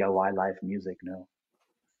 for DIY live music. No.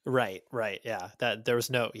 Right. Yeah. That there was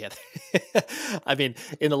no, yeah. I mean,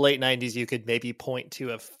 in the late 90s, you could maybe point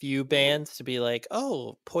to a few bands to be like,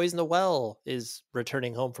 oh, Poison the Well is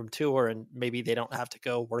returning home from tour, and maybe they don't have to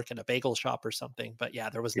go work in a bagel shop or something. But yeah,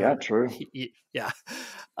 there was no. Yeah, true. Yeah.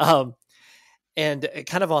 And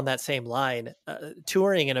kind of on that same line,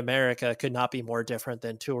 touring in America could not be more different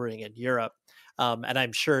than touring in Europe. And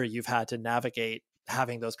I'm sure you've had to navigate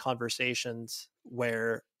having those conversations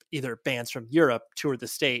where either bands from Europe tour the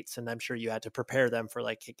States, and I'm sure you had to prepare them for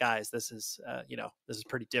like, hey guys, this is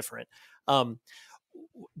pretty different. And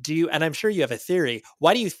I'm sure you have a theory.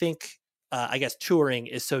 Why do you think, I guess, touring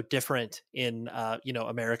is so different in,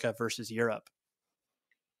 America versus Europe?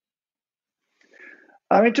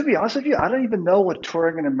 I mean, to be honest with you, I don't even know what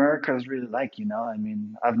touring in America is really like. I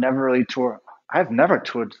mean, I've never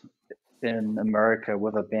toured in America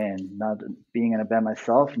with a band, not being in a band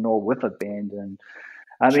myself, nor with a band. And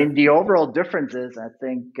I mean, the overall difference is, I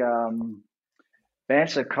think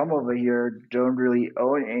bands that come over here don't really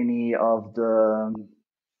own any of the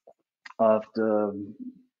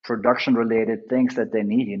production-related things that they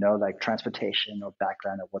need, like transportation or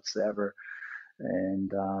background or whatsoever.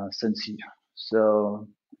 And so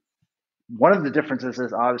one of the differences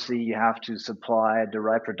is obviously you have to supply the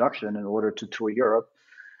right production in order to tour Europe.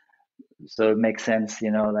 So it makes sense,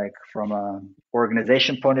 like from a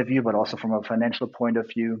organization point of view, but also from a financial point of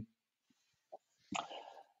view.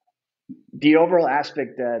 The overall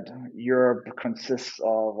aspect that Europe consists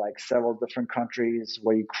of like several different countries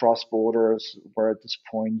where you cross borders, where at this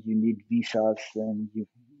point you need visas and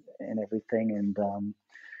everything. And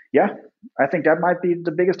I think that might be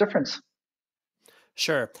the biggest difference.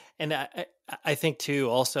 Sure. And I think too,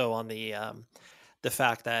 also on the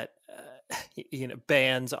fact that,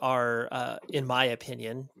 bands are, in my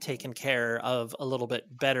opinion, taken care of a little bit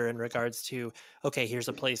better in regards to, okay, here's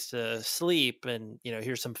a place to sleep and,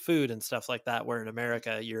 here's some food and stuff like that. Where in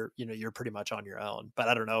America, you're pretty much on your own. But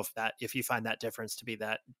I don't know if you find that difference to be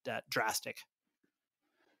that drastic.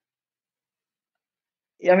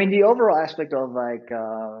 Yeah, I mean, the overall aspect of like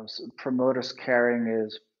promoters caring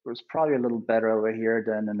was probably a little better over here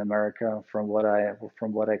than in America, from what I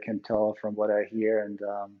can tell, from what I hear. And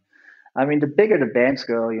I mean, the bigger the bands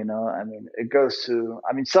go, I mean, it goes to,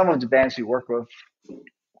 I mean, some of the bands we work with,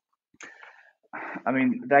 I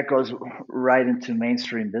mean, that goes right into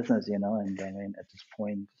mainstream business, and I mean, at this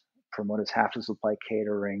point, promoters have to supply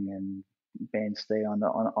catering, and bands stay on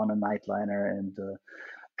a nightliner, and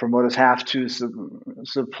promoters have to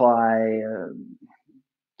supply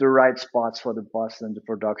the right spots for the bus and the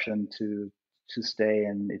production to stay,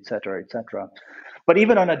 and et cetera, et cetera. But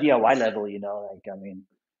even on a DIY level, like, I mean,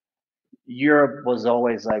 Europe was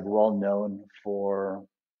always like well known for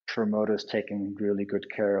promoters taking really good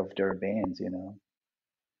care of their bands,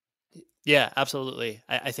 Yeah, absolutely.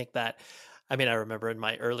 I think that, I mean, I remember in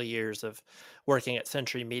my early years of working at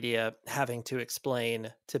Century Media, having to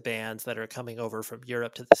explain to bands that are coming over from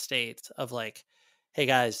Europe to the States of like, hey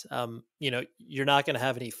guys, you're not going to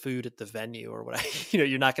have any food at the venue or what,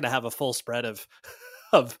 you're not going to have a full spread of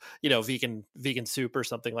vegan soup or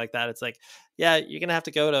something like that. It's like, yeah, you're going to have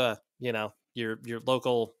to go to, your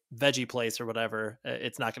local veggie place or whatever.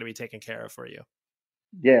 It's not going to be taken care of for you.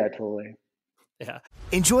 Yeah, totally. Yeah.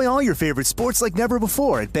 Enjoy all your favorite sports like never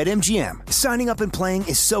before at BetMGM. Signing up and playing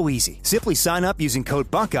is so easy. Simply sign up using code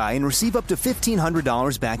Buckeye and receive up to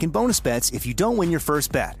 $1,500 back in bonus bets if you don't win your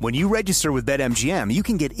first bet. When you register with BetMGM, you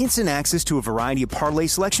can get instant access to a variety of parlay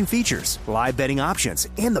selection features, live betting options,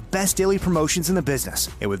 and the best daily promotions in the business.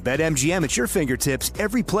 And with BetMGM at your fingertips,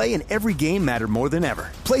 every play and every game matter more than ever.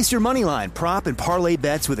 Place your moneyline, prop, and parlay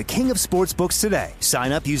bets with the king of sportsbooks today.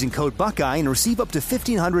 Sign up using code Buckeye and receive up to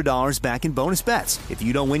 $1,500 back in bonus bets if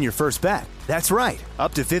you don't win your first bet. That's right,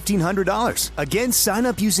 up to $1,500. Again, sign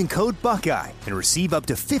up using code Buckeye and receive up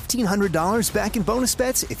to $1,500 back in bonus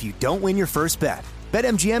bets if you don't win your first bet.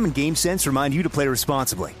 BetMGM and GameSense remind you to play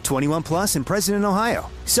responsibly. 21 plus and present in Ohio.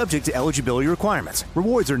 Subject to eligibility requirements.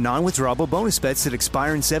 Rewards are non-withdrawable bonus bets that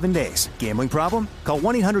expire in 7 days. Gambling problem? Call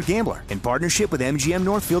 1-800-GAMBLER in partnership with MGM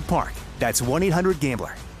Northfield Park. That's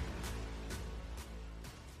 1-800-GAMBLER.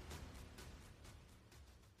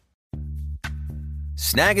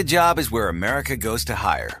 Snag a Job is where America goes to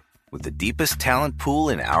hire, with the deepest talent pool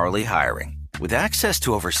in hourly hiring. With access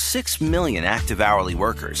to over 6 million active hourly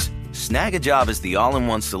workers, Snag a Job is the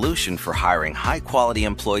all-in-one solution for hiring high-quality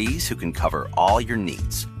employees who can cover all your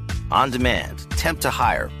needs. On demand, temp to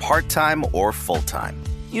hire, part-time or full-time.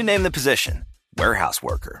 You name the position. Warehouse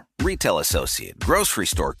worker, retail associate, grocery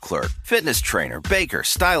store clerk, fitness trainer, baker,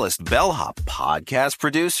 stylist, bellhop, podcast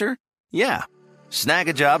producer. Yeah, Snag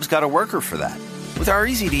a Job's got a worker for that. With our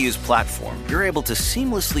easy-to-use platform, you're able to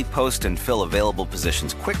seamlessly post and fill available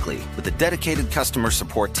positions quickly with a dedicated customer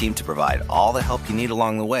support team to provide all the help you need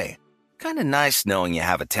along the way. Kind of nice knowing you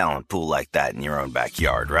have a talent pool like that in your own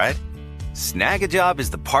backyard, right? Snag a Job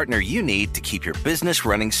is the partner you need to keep your business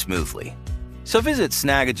running smoothly. So visit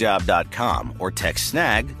snagajob.com or text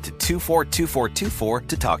snag to 242424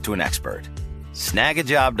 to talk to an expert.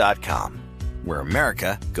 Snagajob.com, where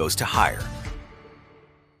America goes to hire.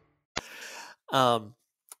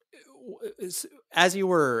 As you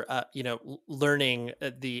were, learning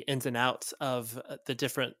the ins and outs of the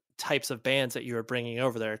different types of bands that you were bringing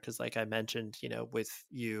over there, because like I mentioned, with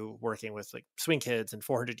you working with like Swing Kids and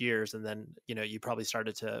 400 Years, and then you probably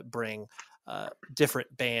started to bring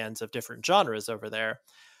different bands of different genres over there.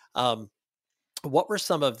 What were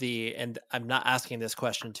some of the, and I'm not asking this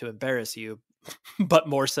question to embarrass you, but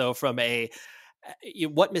more so from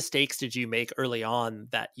what mistakes did you make early on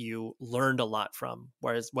that you learned a lot from?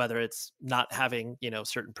 Whereas whether it's not having,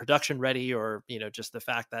 certain production ready, or, just the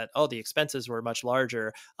fact that, the expenses were much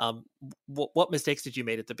larger. What mistakes did you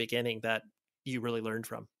make at the beginning that you really learned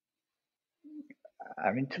from?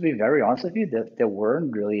 I mean, to be very honest with you, there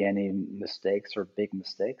weren't really any mistakes or big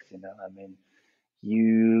mistakes. I mean,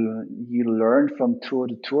 you learn from tour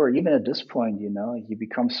to tour. Even at this point, you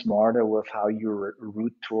become smarter with how you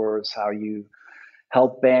route tours, how you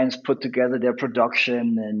help bands put together their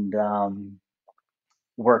production, and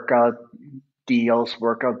work out deals,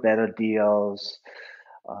 work out better deals.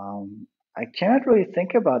 I can't really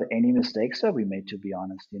think about any mistakes that we made, to be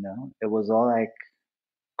honest. It was all like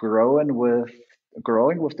growing with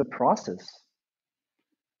the process.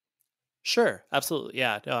 Sure, absolutely,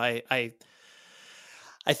 yeah. No,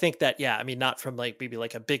 I think that, yeah, I mean, not from like maybe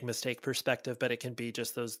like a big mistake perspective, but it can be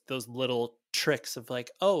just those little tricks of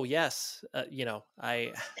like, oh yes,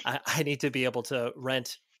 I need to be able to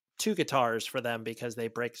rent 2 guitars for them because they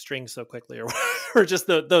break strings so quickly, or just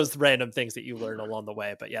those random things that you learn along the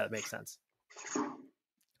way. But yeah, that makes sense.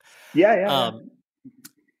 Yeah.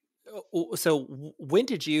 So when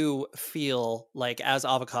did you feel like, as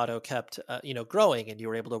Avocado kept, growing, and you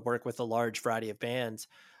were able to work with a large variety of bands,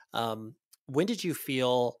 when did you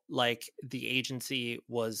feel like the agency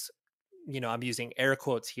was, I'm using air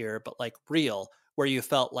quotes here, but like real, where you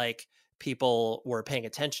felt like people were paying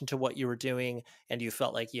attention to what you were doing, and you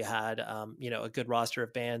felt like you had, a good roster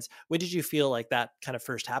of bands? When did you feel like that kind of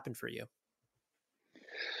first happened for you?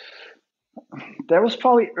 That was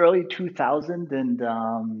probably early 2000, and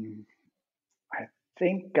I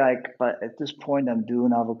think but at this point we're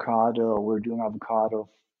doing Avocado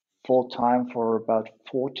full time for about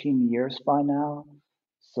 14 years by now.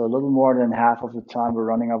 So a little more than half of the time we're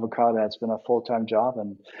running Avocado, that's been a full-time job.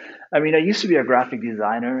 And I mean, I used to be a graphic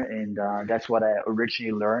designer, and that's what I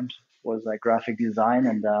originally learned, was like graphic design.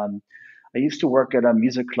 And I used to work at a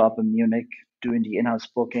music club in Munich, doing the in-house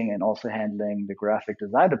booking and also handling the graphic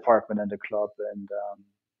design department in the club.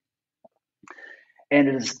 And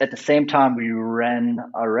it is, at the same time, we ran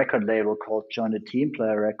a record label called Join the Team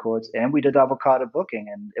Player Records, and we did Avocado booking.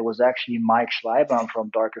 And it was actually Mike Schleibaum from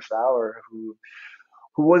Darkest Hour who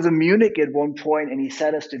was in Munich at one point, and he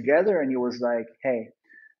sat us together, and he was like, hey,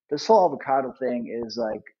 this whole Avocado thing is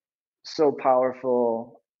like so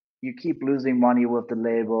powerful. You keep losing money with the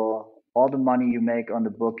label. All the money you make on the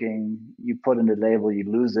booking, you put in the label, you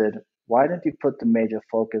lose it. Why don't you put the major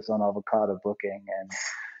focus on Avocado booking and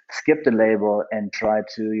skip the label and try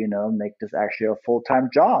to, make this actually a full-time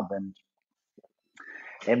job?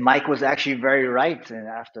 And Mike was actually very right. And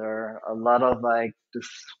after a lot of like this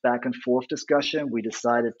back and forth discussion, we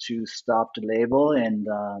decided to stop the label and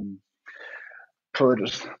put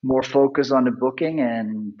more focus on the booking.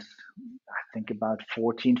 And I think about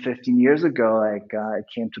 14, 15 years ago, it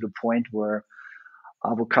came to the point where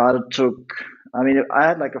Avocado I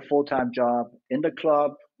had like a full-time job in the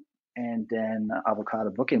club, and then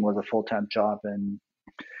Avocado booking was a full-time job. And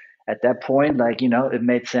at that point, it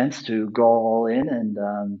made sense to go all in and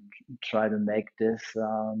try to make this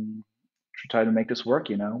work,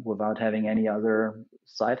 without having any other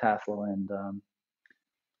side hassle. And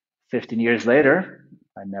 15 years later,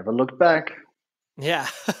 I never looked back. Yeah.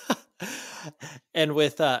 And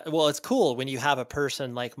with, it's cool when you have a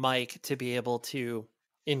person like Mike to be able to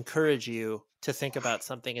encourage you to think about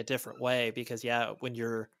something a different way, because when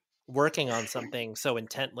you're working on something so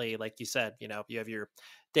intently, like you said, you know, you have your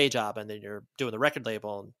day job and then you're doing the record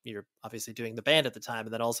label and you're obviously doing the band at the time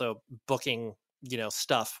and then also booking, you know,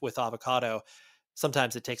 stuff with Avocado.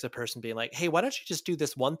 Sometimes it takes a person being like, hey, why don't you just do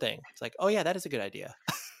this one thing? It's like, oh yeah, that is a good idea.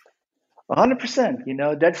 100%. You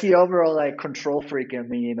know, that's the overall like control freak in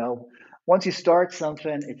me. You know, once you start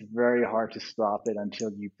something, it's very hard to stop it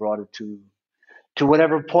until you brought it to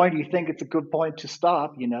whatever point you think it's a good point to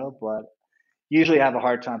stop. You know, but usually I have a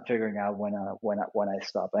hard time figuring out when I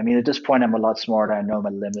stop. I mean, at this point, I'm a lot smarter. I know my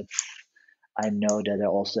limits. I know that I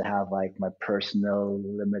also have like my personal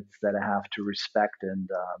limits that I have to respect, and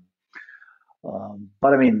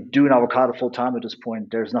but I mean, doing Avocado full time at this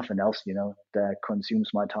point, there's nothing else, you know, that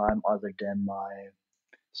consumes my time other than my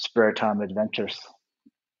spare time adventures.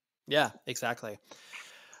 Yeah, exactly.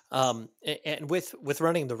 And with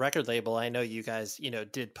running the record label, I know you guys, you know,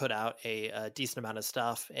 did put out a decent amount of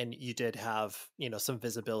stuff, and you did have, you know, some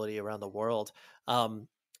visibility around the world.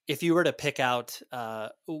 If you were to pick out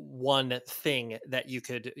one thing that you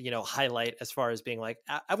could, you know, highlight as far as being like,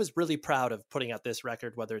 I was really proud of putting out this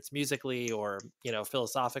record, whether it's musically or, you know,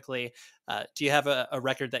 philosophically, do you have a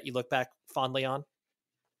record that you look back fondly on?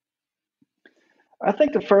 I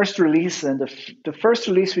think the first release and the first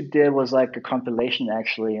release we did was like a compilation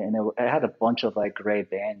actually, and it had a bunch of like great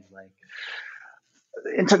bands like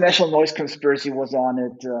International Noise Conspiracy was on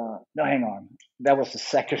it. No, hang on. That was the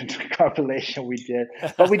second compilation we did.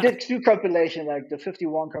 But we did two compilation, like the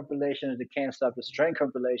 51 compilation and the Can't Stop This Train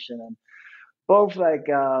compilation. And both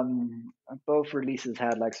both releases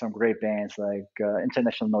had like some great bands like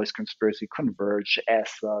International Noise Conspiracy, Converge,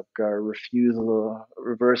 Suck, Refusal,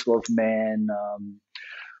 Reversal of Man.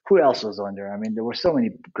 Who else was on there? I mean, there were so many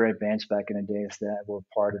great bands back in the days that were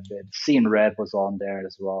part of it. Seeing Red was on there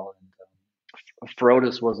as well. And,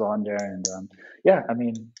 Frodis was on there, and yeah, I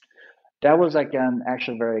mean that was like an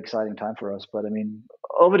actually very exciting time for us. But I mean,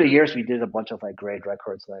 over the years we did a bunch of like great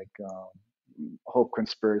records like Hope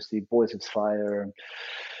Conspiracy, Boys of Fire,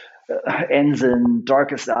 Ensign,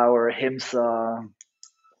 Darkest Hour, Himsa,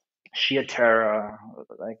 Sheer Terror,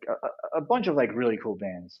 like a bunch of like really cool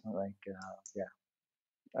bands. Like yeah,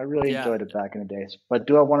 I really Yeah, enjoyed it back in the days. But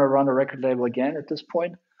do I want to run a record label again at this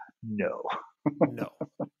point? No, no,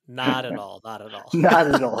 not at all. Not at all. not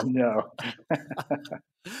at all. No.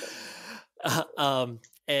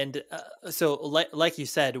 And so like you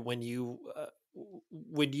said, when you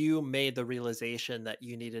made the realization that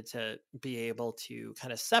you needed to be able to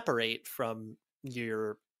kind of separate from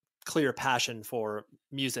your clear passion for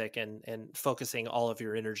music and focusing all of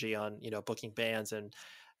your energy on, you know, booking bands and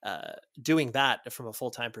doing that from a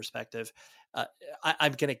full-time perspective,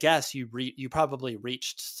 I'm going to guess you probably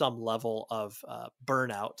reached some level of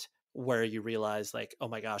burnout where you realize like, oh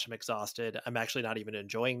my gosh, I'm exhausted. I'm actually not even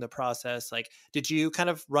enjoying the process. Like, did you kind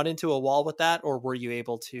of run into a wall with that, or were you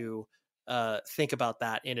able to think about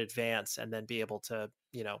that in advance and then be able to,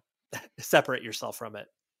 you know, separate yourself from it?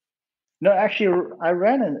 No, actually, I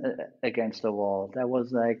ran against the wall. That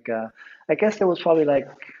was like, I guess that was probably like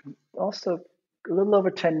also a little over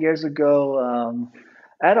 10 years ago.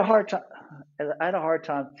 I had a hard time. I had a hard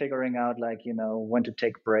time figuring out, like, you know, when to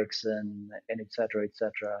take breaks and et cetera, et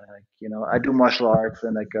cetera. Like, you know, I do martial arts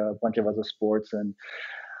and like a bunch of other sports, and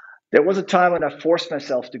there was a time when I forced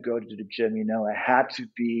myself to go to the gym. You know, I had to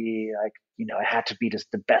be like, you know, I had to be just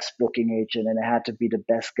the best booking agent, and I had to be the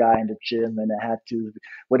best guy in the gym, and I had to,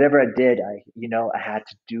 whatever I did, you know, I had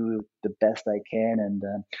to do the best I can. And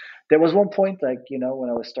there was one point, like, you know, when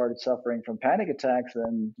I was started suffering from panic attacks,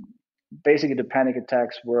 and basically the panic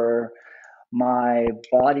attacks were my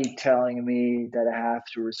body telling me that I have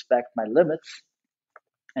to respect my limits.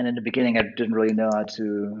 And in the beginning, I didn't really know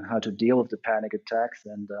how to deal with the panic attacks,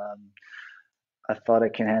 and I thought I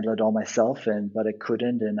can handle it all myself, and but I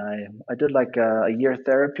couldn't. And I did like a year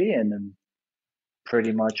therapy, and then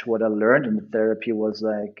pretty much what I learned in the therapy was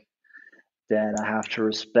like that I have to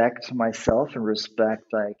respect myself and respect,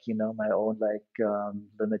 like, you know, my own like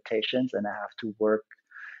limitations, and I have to work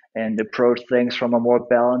and approach things from a more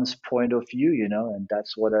balanced point of view, you know. And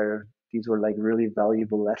that's what these were like really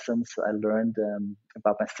valuable lessons I learned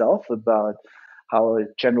about myself, about how I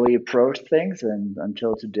generally approach things. And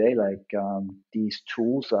until today, like these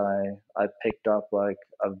tools I picked up like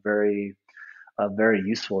are very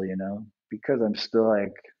useful, you know, because I'm still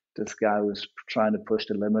like this guy who's trying to push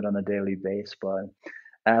the limit on a daily basis, but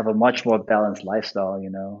I have a much more balanced lifestyle. You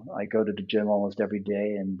know, I go to the gym almost every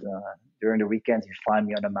day, and during the weekends, you find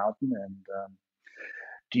me on a mountain. And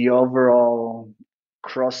the overall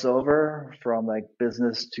crossover from like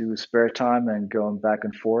business to spare time and going back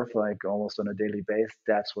and forth like almost on a daily basis,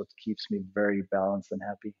 that's what keeps me very balanced and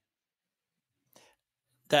happy.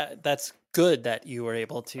 That's good that you were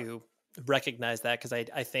able to recognize that, because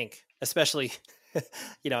I think, especially,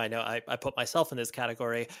 I know I put myself in this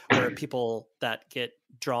category where people that get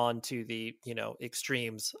drawn to the,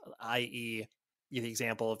 extremes, i.e., the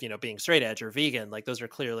example of, being straight edge or vegan, like those are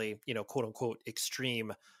clearly, quote unquote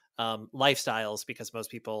extreme lifestyles, because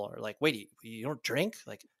most people are like, wait, you don't drink?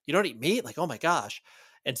 Like, you don't eat meat? Like, oh my gosh.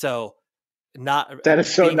 And so that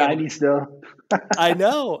is so 90s though. I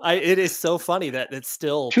know. It is so funny that it's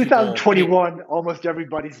still 2021. Almost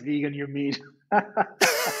everybody's vegan. Your meat.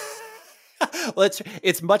 Well,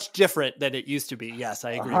 it's much different than it used to be. Yes,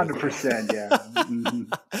 I agree. 100%. Yeah.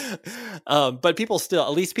 Mm-hmm. But people still,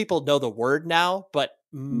 at least people know the word now. But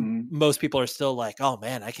most people are still like, "Oh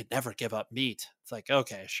man, I could never give up meat." It's like,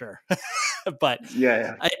 okay, sure, but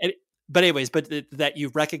yeah. But anyways, that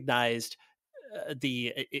you recognized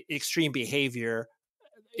the extreme behavior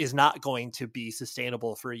is not going to be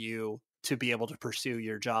sustainable for you to be able to pursue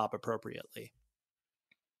your job appropriately.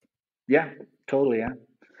 Yeah, totally. Yeah.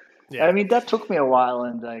 Yeah. I mean, that took me a while,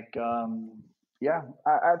 and like,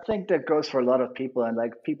 I think that goes for a lot of people, and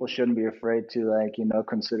like, people shouldn't be afraid to like,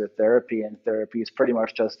 consider therapy, and therapy is pretty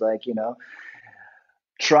much just like,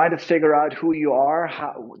 trying to figure out who you are,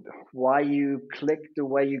 why you click the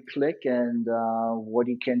way you click, and what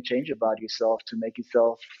you can change about yourself to make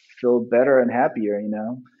yourself feel better and happier,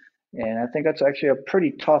 And I think that's actually a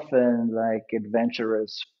pretty tough and like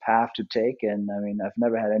adventurous path to take. And I mean, I've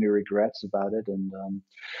never had any regrets about it. And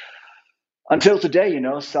until today,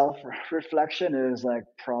 self-reflection is like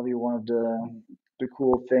probably one of the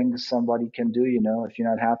cool things somebody can do. If you're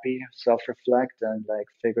not happy, self-reflect and like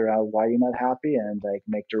figure out why you're not happy and like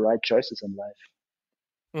make the right choices in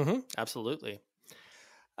life. Mm-hmm. Absolutely.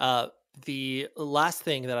 The last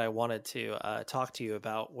thing that I wanted to talk to you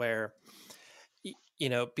about, where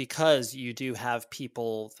because you do have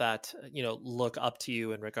people that, look up to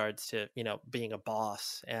you in regards to, being a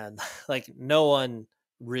boss, and like no one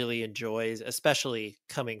really enjoys, especially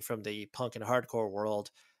coming from the punk and hardcore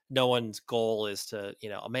world, no one's goal is to,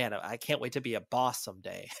 oh man, I can't wait to be a boss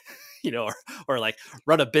someday, or like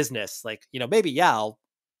run a business. Like, maybe, I'll,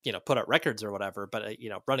 put out records or whatever, but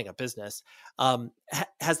running a business,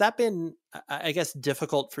 has that been, I guess,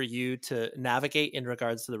 difficult for you to navigate in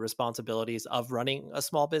regards to the responsibilities of running a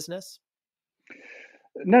small business?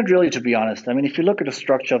 Not really, to be honest. I mean, if you look at the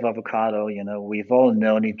structure of Avocado, we've all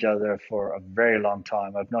known each other for a very long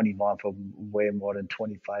time. I've known Yvonne for way more than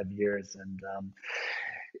 25 years. And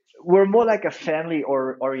we're more like a family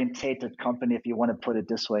or orientated company, if you want to put it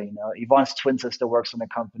this way. Yvonne's twin sister works in the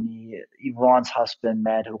company. Yvonne's husband,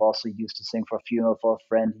 Matt, who also used to sing for a funeral for a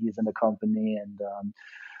friend, he's in the company. And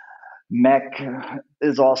Mac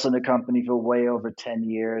is also in the company for way over 10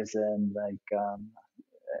 years. And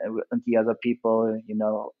and the other people,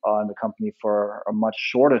 are in the company for a much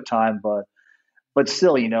shorter time, but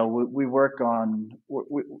still, we work on,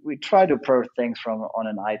 we try to approach things from on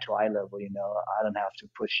an eye to eye level. I don't have to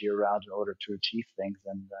push you around in order to achieve things.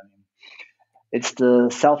 And I mean, it's the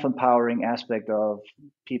self-empowering aspect of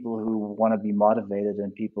people who want to be motivated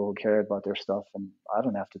and people who care about their stuff. And I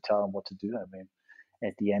don't have to tell them what to do. I mean,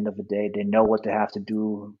 at the end of the day, they know what they have to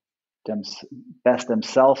do best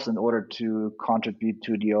themselves in order to contribute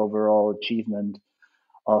to the overall achievement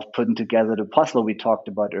of putting together the puzzle we talked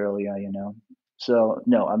about earlier, So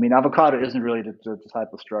no, I mean, Avocado isn't really the type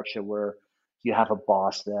of structure where you have a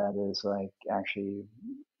boss that is like actually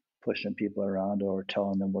pushing people around or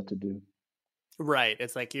telling them what to do. Right.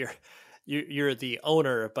 It's like you're the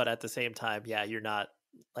owner, but at the same time, you're not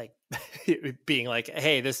like being like,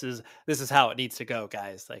 hey, this is how it needs to go,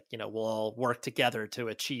 guys. Like, we'll all work together to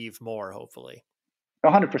achieve more, hopefully.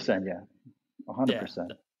 100%. Yeah. 100%.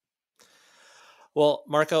 Yeah. Well,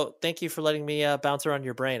 Marco, thank you for letting me bounce around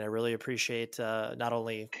your brain. I really appreciate not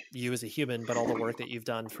only you as a human, but all the work that you've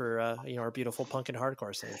done for our beautiful punk and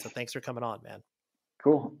hardcore scene. So thanks for coming on, man.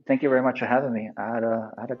 Cool. Thank you very much for having me. I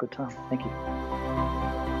had a good time. Thank you.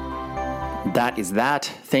 That is that.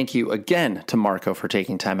 Thank you again to Marco for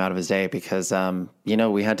taking time out of his day, because,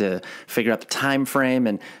 we had to figure out the time frame,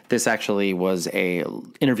 and this actually was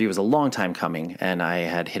interview was a long time coming, and I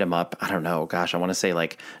had hit him up. I don't know. Gosh, I want to say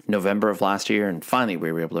like November of last year, and finally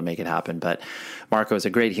we were able to make it happen. But Marco is a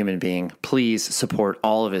great human being. Please support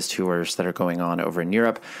all of his tours that are going on over in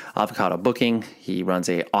Europe. Avocado Booking. He runs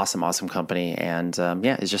a awesome company, and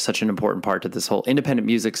is just such an important part to this whole independent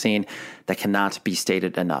music scene that cannot be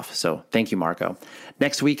stated enough. So thank you, Marco.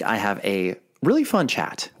 Next week, I have a really fun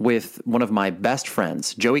chat with one of my best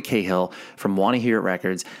friends, Joey Cahill from Wanna Hear It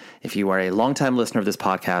Records. If you are a longtime listener of this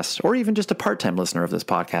podcast, or even just a part-time listener of this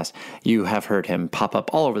podcast, you have heard him pop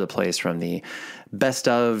up all over the place, from the best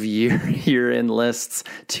of year-end lists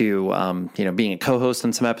to being a co-host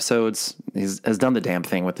on some episodes. He has done the damn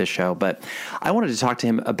thing with this show. But I wanted to talk to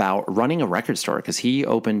him about running a record store, because he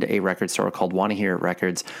opened a record store called Wanna Hear It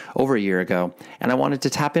Records over a year ago, and I wanted to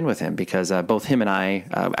tap in with him because both him and I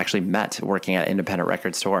actually met working at an independent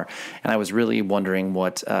record store, and I was really wondering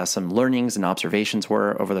what some learnings and observations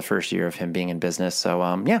were over the first year of him being in business.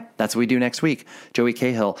 So that's what we do next week. Joey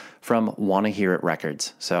Cahill from Wanna Hear It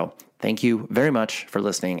Records. So thank you very much for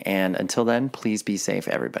listening, and until then, please be safe,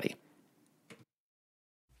 everybody.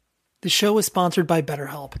 The show is sponsored by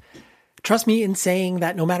BetterHelp. Trust me in saying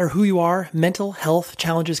that no matter who you are, mental health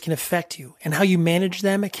challenges can affect you, and how you manage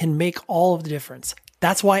them can make all of the difference.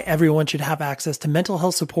 That's why everyone should have access to mental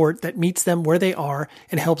health support that meets them where they are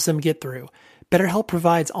and helps them get through. BetterHelp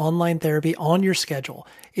provides online therapy on your schedule.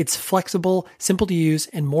 It's flexible, simple to use,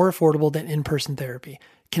 and more affordable than in-person therapy.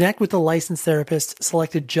 Connect with a licensed therapist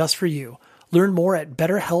selected just for you. Learn more at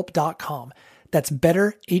betterhelp.com. That's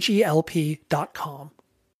betterhelp.com.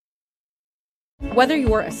 Whether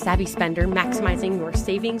you're a savvy spender maximizing your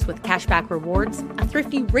savings with cashback rewards, a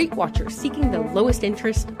thrifty rate watcher seeking the lowest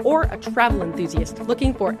interest, or a travel enthusiast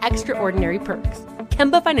looking for extraordinary perks,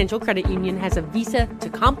 Kemba Financial Credit Union has a visa to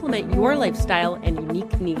complement your lifestyle and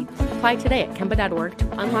unique needs. Apply today at Kemba.org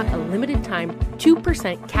to unlock a limited time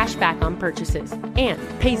 2% cash back on purchases, and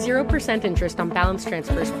pay 0% interest on balance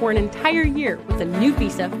transfers for an entire year with a new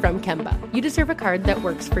visa from Kemba. You deserve a card that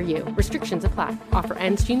works for you. Restrictions apply. Offer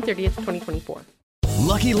ends June 30th, 2024.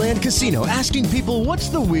 Lucky Land Casino, asking people, what's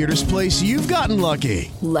the weirdest place you've gotten lucky?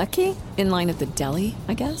 Lucky? In line at the deli,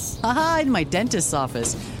 I guess? Aha, in my dentist's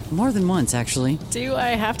office. More than once, actually. Do I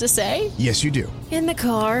have to say? Yes, you do. In the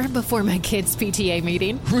car before my kids' PTA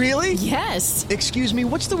meeting. Really? Yes. Excuse me,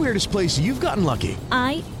 what's the weirdest place you've gotten lucky?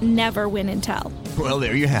 I never win and tell. Well,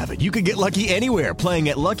 there you have it. You can get lucky anywhere, playing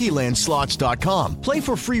at LuckyLandSlots.com. Play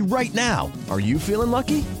for free right now. Are you feeling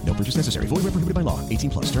lucky? No purchase necessary. Void where prohibited by law.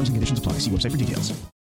 18+. Terms and conditions apply. See website for details.